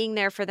people and being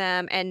there for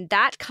them. And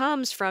that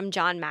comes from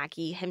John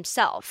Mackey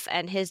himself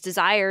and his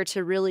desire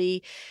to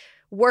really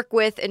work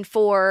with and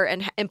for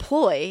and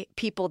employ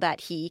people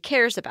that he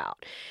cares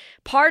about.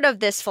 Part of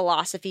this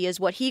philosophy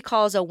is what he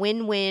calls a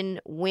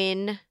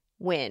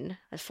win-win-win-win.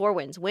 4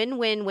 wins.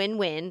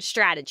 Win-win-win-win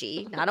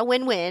strategy, not a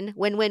win-win,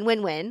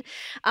 win-win-win-win.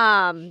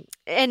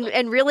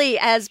 And really,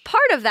 as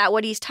part of that,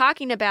 what he's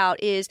talking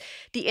about is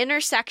the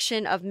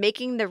intersection of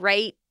making the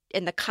right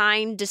and the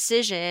kind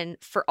decision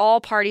for all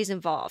parties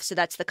involved. So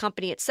that's the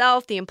company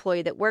itself, the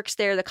employee that works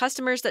there, the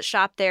customers that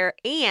shop there,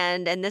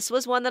 and this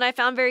was one that I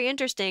found very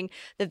interesting,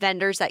 the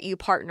vendors that you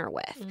partner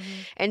with. Mm-hmm.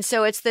 And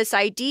so it's this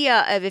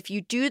idea of if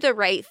you do the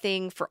right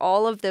thing for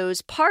all of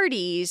those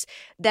parties,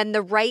 then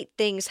the right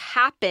things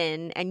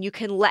happen and you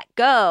can let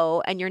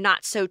go and you're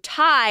not so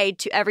tied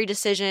to every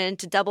decision,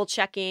 to double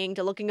checking,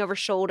 to looking over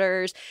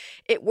shoulders.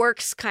 It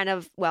works kind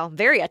of,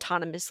 very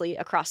autonomously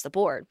across the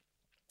board.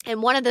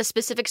 And one of the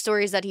specific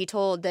stories that he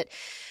told that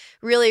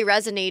really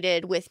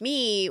resonated with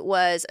me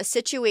was a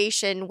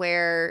situation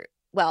where,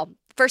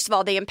 first of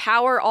all, they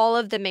empower all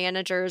of the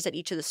managers at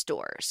each of the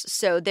stores.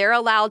 So they're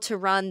allowed to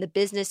run the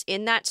business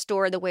in that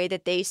store the way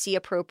that they see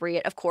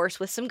appropriate, of course,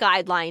 with some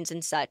guidelines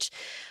and such.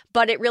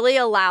 But it really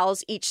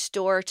allows each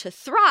store to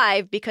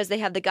thrive because they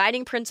have the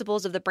guiding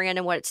principles of the brand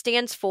and what it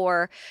stands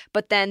for,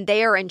 but then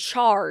they are in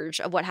charge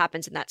of what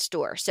happens in that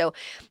store. So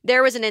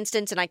there was an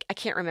instance, and I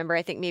can't remember,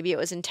 I think maybe it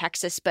was in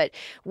Texas, but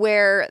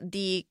where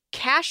the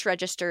cash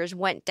registers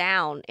went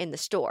down in the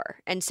store.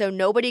 And so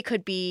nobody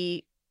could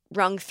be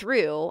rung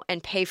through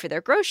and pay for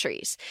their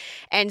groceries.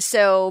 And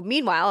so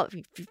meanwhile, if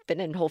you've been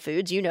in Whole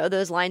Foods, you know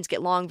those lines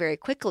get long very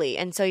quickly.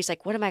 And so he's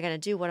like, what am I going to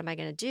do? What am I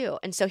going to do?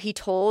 And so he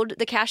told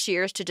the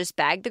cashiers to just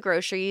bag the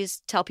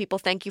groceries, tell people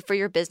thank you for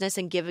your business,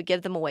 and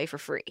give them away for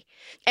free.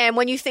 And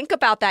when you think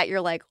about that,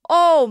 you're like,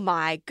 oh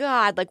my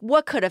God, like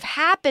what could have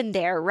happened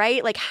there,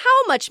 right? Like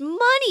how much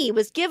money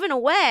was given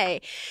away?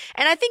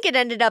 And I think it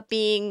ended up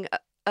being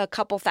a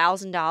couple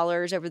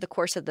 $1,000s over the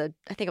course of I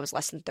think it was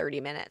less than 30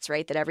 minutes,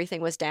 right? That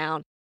everything was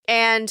down.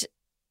 And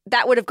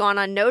that would have gone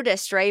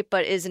unnoticed, right?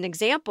 But is an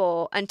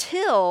example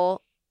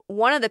until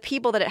one of the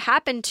people that it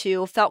happened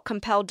to felt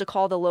compelled to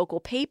call the local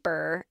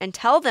paper and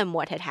tell them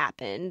what had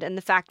happened and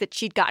the fact that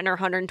she'd gotten her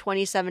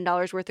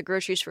 $127 worth of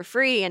groceries for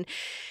free. And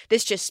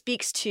this just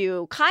speaks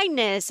to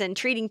kindness and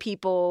treating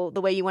people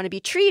the way you want to be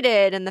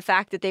treated, and the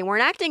fact that they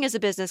weren't acting as a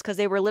business because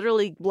they were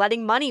literally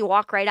letting money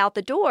walk right out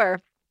the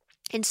door.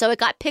 And so it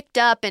got picked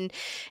up and,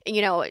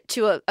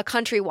 to a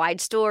countrywide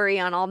story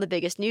on all the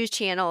biggest news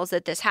channels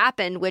that this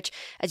happened, which,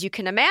 as you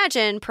can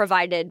imagine,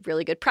 provided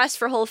really good press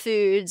for Whole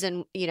Foods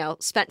and,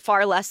 spent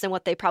far less than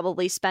what they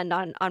probably spend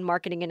on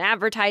marketing and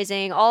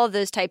advertising, all of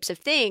those types of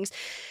things.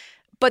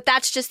 But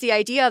that's just the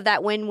idea of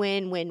that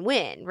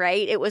win-win-win-win,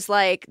 right? It was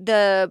like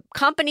the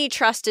company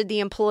trusted the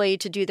employee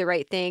to do the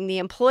right thing. The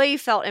employee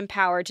felt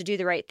empowered to do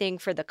the right thing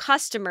for the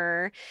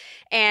customer.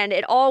 And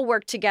it all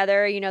worked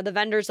together. The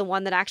vendor's the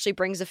one that actually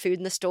brings the food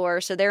in the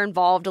store. So they're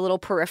involved a little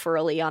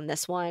peripherally on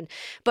this one.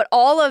 But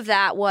all of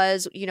that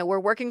was, we're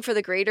working for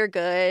the greater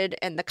good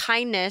and the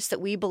kindness that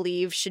we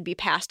believe should be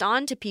passed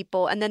on to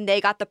people. And then they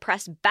got the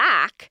press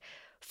back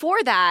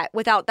for that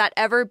without that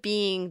ever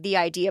being the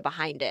idea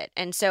behind it.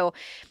 And so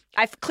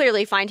I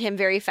clearly find him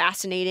very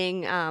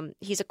fascinating.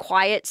 He's a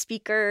quiet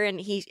speaker and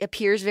he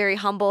appears very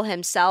humble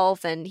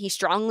himself, and he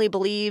strongly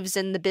believes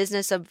in the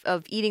business of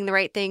eating the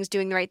right things,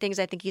 doing the right things.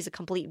 I think he's a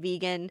complete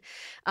vegan,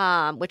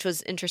 which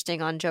was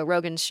interesting on Joe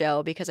Rogan's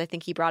show because I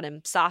think he brought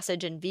him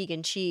sausage and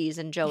vegan cheese,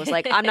 and Joe was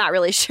like, I'm not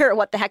really sure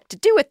what the heck to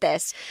do with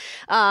this.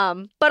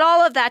 But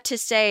all of that to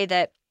say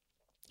that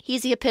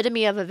He's the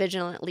epitome of a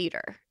vigilant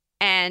leader.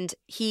 And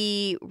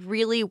he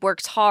really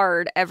works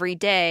hard every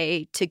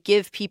day to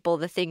give people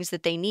the things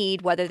that they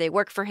need, whether they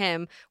work for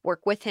him,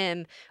 work with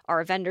him, are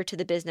a vendor to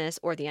the business,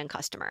 or the end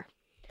customer.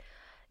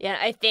 Yeah,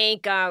 I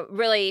think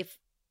really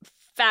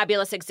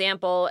fabulous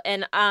example.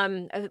 And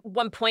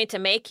one point to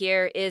make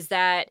here is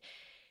that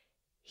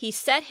he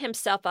set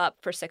himself up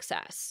for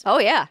success. Oh,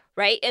 yeah.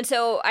 Right? And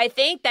so I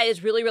think that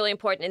is really, really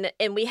important.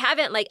 And we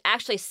haven't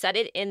actually said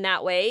it in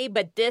that way,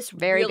 but this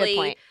Very really good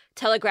point.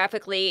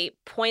 Telegraphically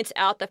points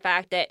out the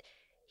fact that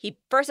he,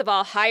 first of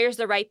all, hires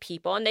the right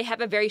people, and they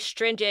have a very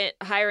stringent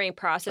hiring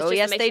process. Oh, just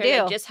yes, to make they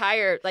sure do. Just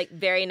hire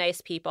very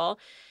nice people.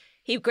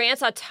 He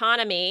grants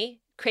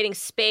autonomy, creating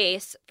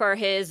space for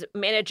his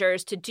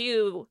managers to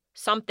do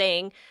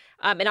something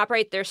and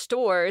operate their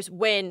stores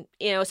when,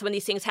 so when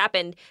these things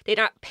happen, they're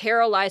not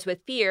paralyzed with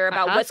fear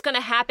about what's going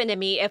to happen to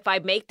me if I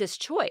make this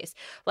choice.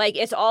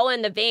 It's all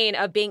in the vein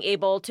of being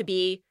able to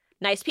be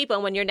nice people.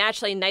 And when you're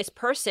naturally a nice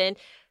person,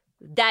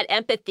 that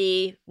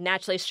empathy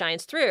naturally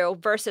shines through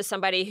versus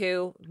somebody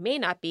who may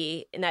not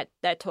be in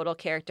that total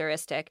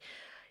characteristic.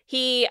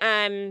 He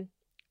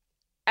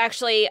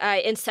actually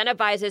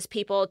incentivizes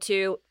people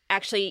to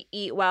actually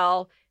eat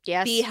well,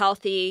 Yes. be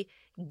healthy,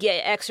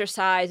 get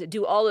exercise,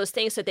 do all those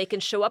things so they can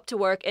show up to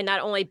work and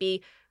not only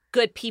be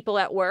good people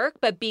at work,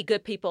 but be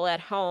good people at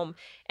home.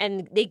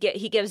 And he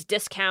gives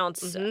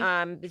discounts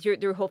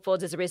through Whole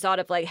Foods as a result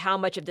of how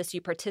much of this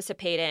you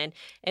participate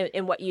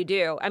in what you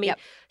do. I mean,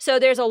 So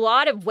there's a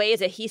lot of ways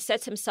that he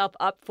sets himself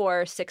up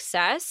for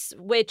success,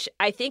 which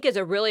I think is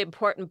a really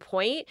important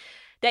point,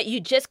 that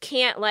you just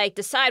can't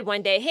decide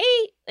one day,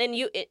 hey, and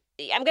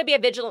I'm going to be a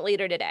vigilant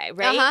leader today,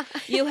 right?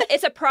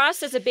 It's a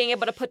process of being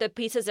able to put the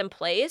pieces in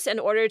place in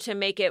order to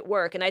make it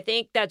work. And I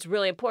think that's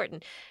really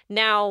important.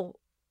 Now,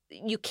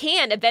 you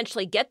can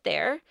eventually get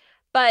there,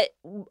 but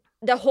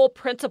the whole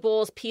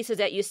principles pieces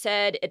that you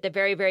said at the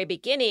very, very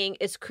beginning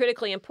is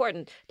critically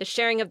important. The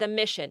sharing of the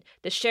mission,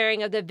 the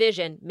sharing of the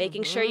vision,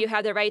 making sure you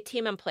have the right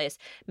team in place,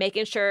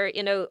 making sure,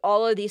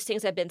 all of these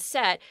things have been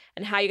set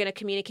and how you're going to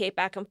communicate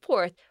back and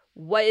forth.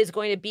 What is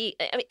going to be,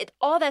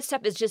 all that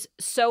stuff is just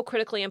so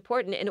critically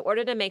important in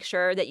order to make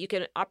sure that you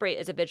can operate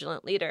as a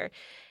vigilant leader.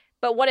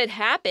 But when it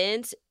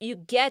happens, you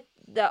get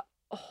the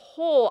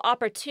whole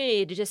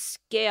opportunity to just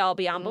scale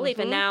beyond belief.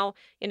 And now,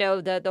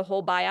 the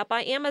whole buyout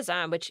by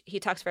Amazon, which he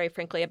talks very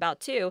frankly about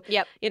too,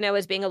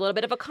 is being a little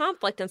bit of a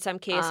conflict in some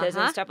cases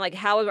and stuff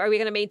how are we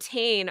going to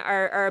maintain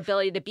our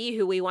ability to be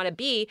who we want to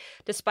be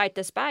despite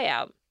this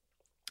buyout?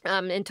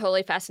 And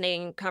totally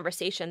fascinating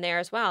conversation there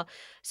as well.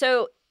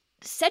 So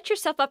set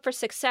yourself up for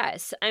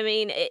success. I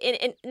mean,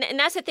 and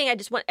that's the thing I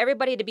just want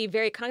everybody to be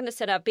very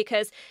cognizant of,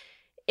 because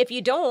if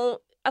you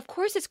don't, of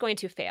course it's going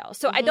to fail.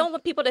 So I don't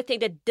want people to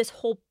think that this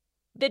whole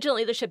vigilant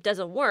leadership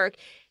doesn't work.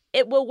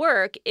 It will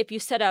work if you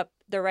set up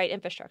the right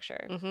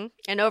infrastructure.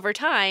 And over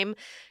time,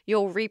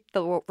 you'll reap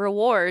the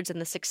rewards and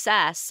the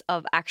success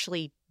of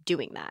actually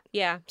doing that.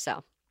 Yeah.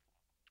 So,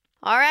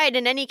 all right.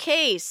 In any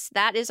case,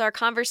 that is our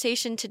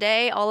conversation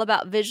today, all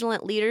about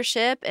vigilant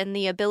leadership and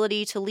the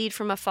ability to lead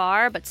from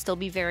afar, but still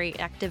be very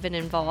active and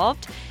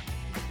involved.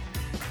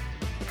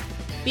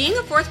 Being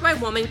a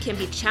forthright woman can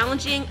be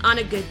challenging on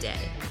a good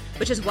day,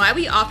 which is why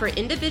we offer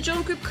individual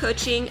and group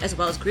coaching as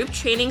well as group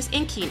trainings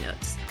and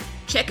keynotes.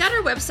 Check out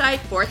our website,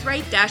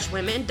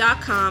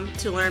 forthright-women.com,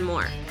 to learn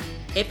more.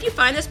 If you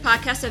find this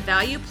podcast of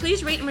value,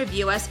 please rate and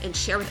review us and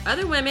share with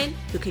other women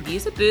who could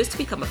use a boost to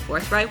become a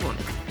forthright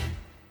woman.